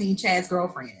still not seen Chad's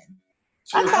girlfriend?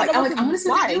 I want to see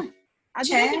wife.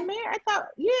 Chad?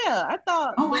 I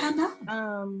thought. Oh, I don't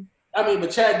know. I mean, but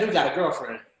Chad do got a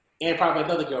girlfriend and probably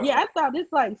another girlfriend. Yeah, I thought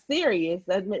it's like serious,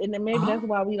 and then maybe that's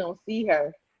why we don't see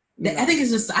her. I think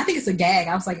it's a gag.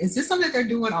 I was like, is this something that they're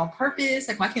doing on purpose?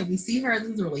 Like, why can't we see her? This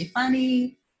is really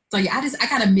funny. So yeah, I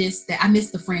kind of missed that. I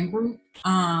missed the friend group.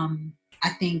 I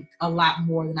think a lot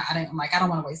more than I don't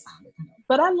want to waste time with them.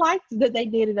 But I liked that they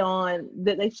did it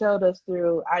that they showed us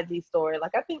through IG story.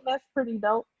 Like, I think that's pretty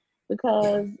dope.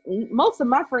 Because most of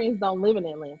my friends don't live in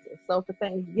Atlanta. So for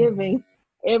Thanksgiving,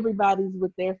 everybody's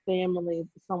with their families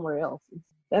somewhere else.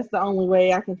 That's the only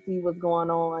way I can see what's going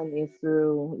on is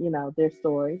through, their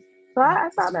stories. So I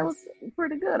thought that was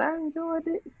pretty good. I enjoyed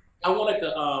it. I wanted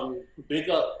to big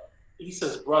up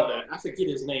Issa's brother. I forget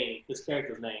his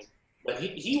character's name. But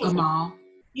he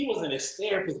was in his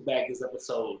therapist bag this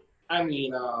episode. I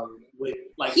mean, with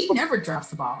like he never drops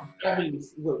the ball. I mean,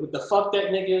 with the fuck that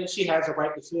nigga, she has a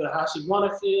right to feel how she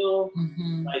want to feel.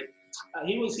 Mm-hmm. Like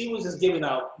he was just giving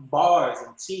out bars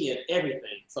and tea and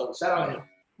everything. So shout out him.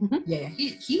 Mm-hmm. Yeah,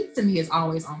 he to me is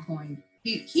always on point.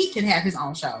 He can have his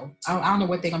own show. I don't know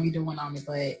what they're gonna be doing on it,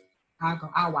 but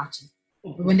I'll watch it.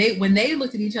 Mm-hmm. When they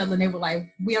looked at each other and they were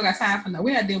like, we don't got time for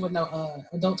we're not dealing with no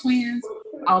adult twins.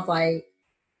 I was like.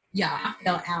 Yeah, I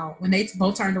fell out when they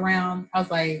both turned around. I was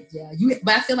like, yeah,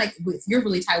 but I feel like if you're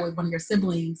really tight with one of your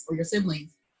siblings or your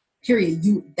siblings, period,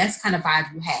 that's kind of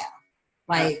vibe you have.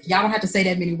 Like, y'all don't have to say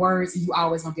that many words and you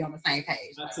always gonna be on the same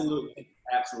page. Absolutely.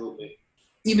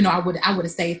 Even though I would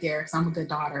have stayed there because I'm a good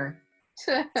daughter.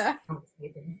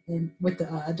 And with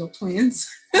the adult twins.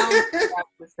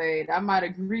 I might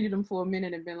have greeted them for a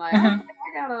minute and been like, I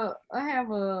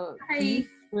have a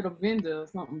with a vendor or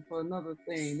something for another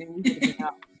thing. Then we could have been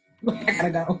out. I gotta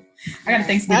go. I got a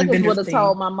Thanksgiving. I just would have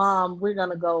told my mom we're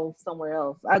gonna go somewhere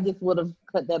else. I just would have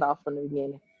cut that off from the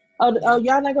beginning. Oh,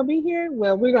 y'all not gonna be here?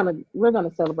 Well, we're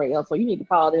gonna celebrate else. So you need to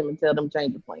call them and tell them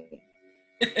change the plan.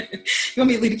 You want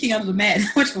me to leave the key under the mat?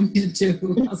 What you want me to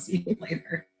do? I'll see you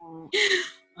later.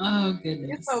 Oh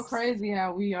goodness. It's so crazy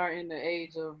how we are in the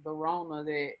age of the Rona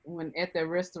that when at that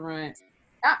restaurant,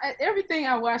 everything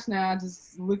I watch now, I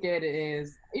just look at it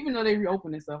as, even though they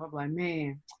reopen and stuff, I'm like,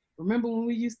 man, remember when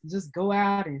we used to just go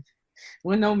out and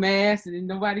with no mask and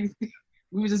nobody,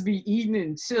 we would just be eating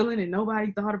and chilling and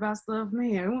nobody thought about stuff.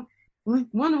 Man, when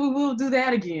we will do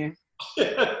that again?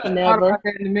 Never. About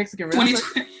that in the Mexican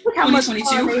restaurant. Look how much fun they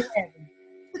having.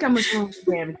 Look how much fun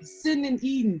they having. Just sitting and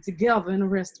eating together in a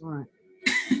restaurant.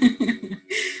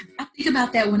 I think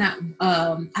about that when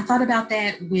I thought about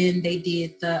that when they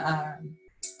did the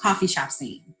coffee shop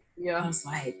scene. Yeah. I was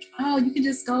like, oh, you can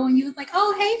just go and you was like,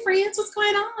 oh, hey friends, what's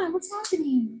going on? What's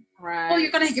happening? Right. Oh,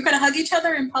 you're gonna hug each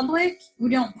other in public?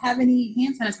 We don't have any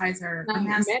hand sanitizer.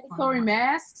 Mandatory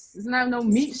masks. There's not no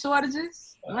meat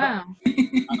shortages. Wow.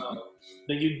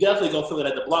 Then you definitely gonna feel it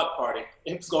at the block party.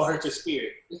 It's gonna hurt your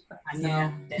spirit. I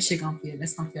know. That's gonna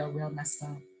feel real messed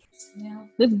up. Yeah.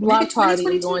 This block party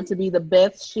is going to be the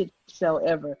best shit show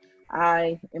ever.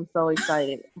 I am so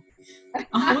excited.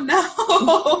 Oh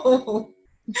no.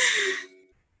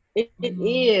 It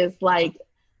is like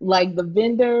the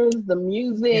vendors, the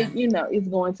music, it's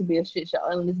going to be a shit show,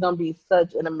 and it's going to be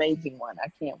such an amazing one. I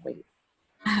can't wait.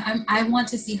 I want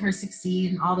to see her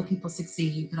succeed and all the people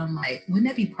succeed, but I'm like, wouldn't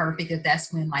that be perfect if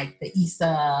that's when like the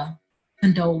Issa,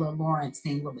 Condola, Lawrence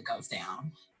thing really goes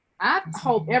down? I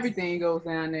hope everything goes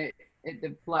down at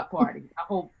the block party. I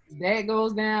hope that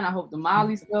goes down. I hope the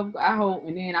Molly stuff. I hope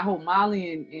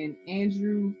Molly and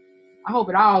Andrew. I hope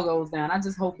it all goes down. I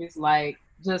just hope it's like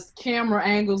just camera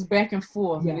angles back and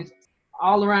forth. Yeah. And it's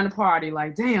all around the party.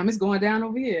 Like, damn, it's going down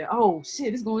over here. Oh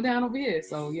shit, it's going down over here.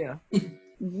 So yeah.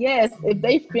 Yes, if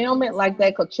they film it like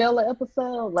that Coachella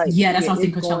episode, like that's what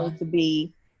it's going to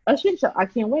be a shit show. I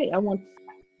can't wait. I want.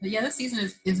 But yeah, this season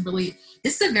is really,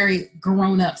 this is a very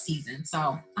grown up season,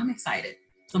 so I'm excited.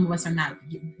 Some of us are not.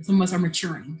 Some of us are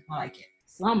maturing. I like it.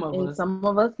 Some of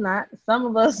us not. Some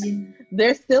of us,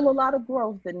 there's still a lot of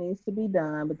growth that needs to be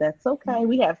done, but that's okay.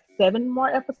 We have 7 more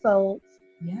episodes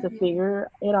to figure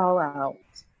it all out.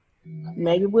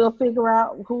 Maybe we'll figure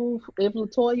out if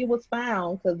LaToya was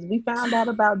found, because we found out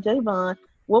about Javon.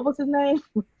 What was his name?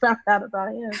 We found out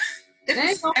about him. They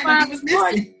ain't gonna find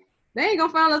LaToya. They ain't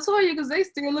gonna find LaToya because they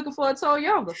still looking for a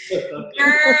Toyota.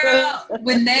 Girl,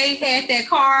 when they had that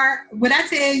car, when I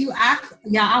tell you,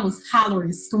 I was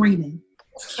hollering, screaming,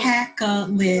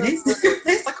 cackling.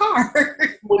 It's a car.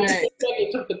 When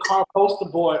they took the car poster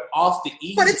board off the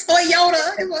E. For the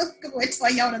Toyota. It was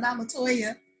Toyota, not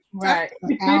LaToya. Right.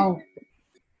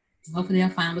 Hopefully they'll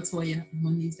find LaToya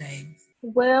one of these days.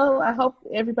 Well, I hope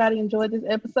everybody enjoyed this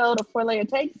episode of 4 Layer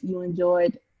Takes. You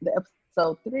enjoyed the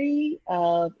episode 3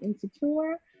 of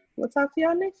Insecure. We'll talk to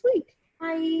y'all next week.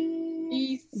 Bye.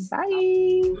 Peace.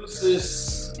 Bye.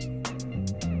 Deuces.